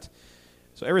for that.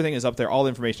 So everything is up there. All the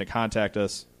information to contact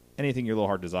us, anything your little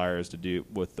heart desires to do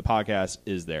with the podcast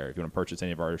is there. If you want to purchase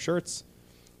any of our shirts,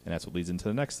 and that's what leads into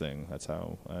the next thing. That's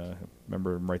how I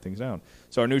remember and write things down.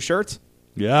 So our new shirt,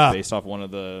 based off one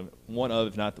of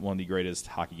if not one of the greatest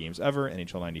hockey games ever,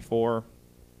 NHL '94.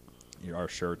 Our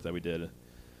shirt that we did.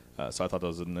 So I thought that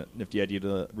was a nifty idea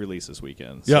to release this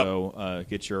weekend. Yep. So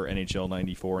get your NHL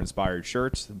 '94 inspired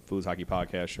shirt, Blues Hockey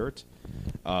Podcast shirt,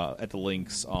 at the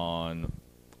links on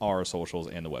our socials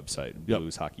and the website,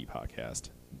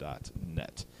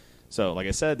 blueshockeypodcast.net. So like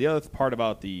I said, the other part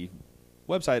about the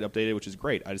website updated, which is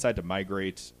great, I decided to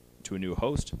migrate to a new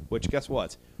host, which guess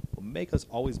what? Will make us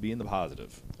always be in the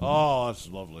positive. Oh, that's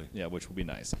lovely. Yeah, which will be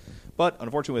nice. But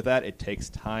unfortunately with that, it takes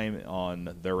time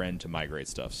on their end to migrate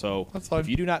stuff. So if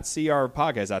you do not see our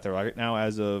podcast out there right now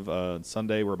as of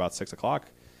Sunday, we're about 6 o'clock,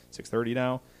 6:30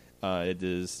 now. It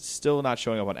is still not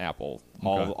showing up on Apple.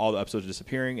 Okay. All the episodes are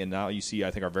disappearing, and now you see,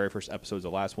 I think, our very first episode is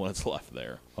the last one that's left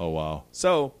there. Oh, wow.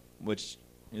 So, which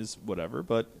is whatever,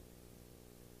 but...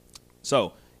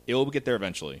 So, it will get there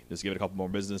eventually. Just give it a couple more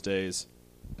business days,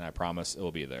 and I promise it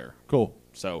will be there. Cool.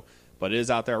 So, but it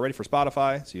is out there already for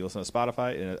Spotify, so you listen to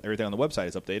Spotify, and everything on the website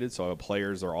is updated, so our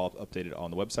players are all updated on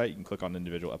the website. You can click on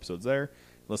individual episodes there,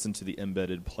 listen to the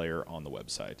embedded player on the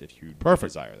website if you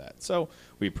desire that. So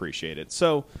we appreciate it.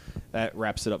 So that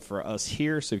wraps it up for us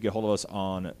here. So you can get hold of us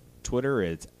on Twitter,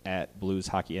 it's at Blues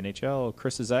Hockey NHL.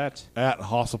 Chris is at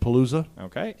Hossapalooza.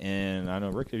 Okay, and I know,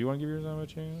 Rick, if you want to give yours a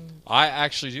chance? I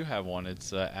actually do have one.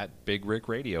 It's at Big Rick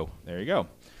Radio. There you go.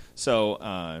 So,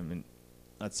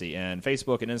 let's see, and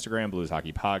Facebook and Instagram, Blues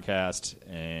Hockey Podcast.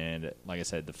 And like I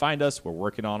said, to find us, we're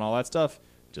working on all that stuff.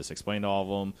 Just explained all of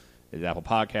them. It's Apple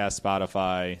Podcasts,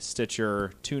 Spotify,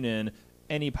 Stitcher, TuneIn,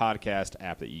 any podcast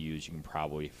app that you use, you can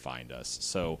probably find us.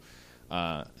 So,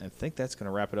 I think that's going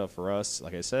to wrap it up for us.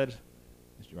 Like I said,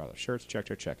 shirts,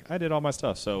 check. I did all my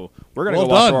stuff. So we're going to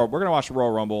watch the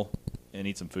Royal Rumble and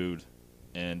eat some food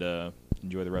and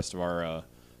enjoy the rest of our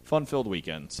fun-filled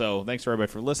weekend. So thanks for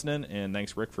everybody for listening, and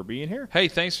thanks, Rick, for being here. Hey,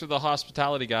 thanks for the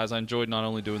hospitality, guys. I enjoyed not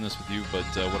only doing this with you, but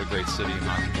what a great city and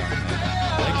hockey town.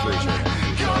 Thanks for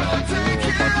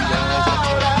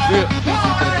sharing.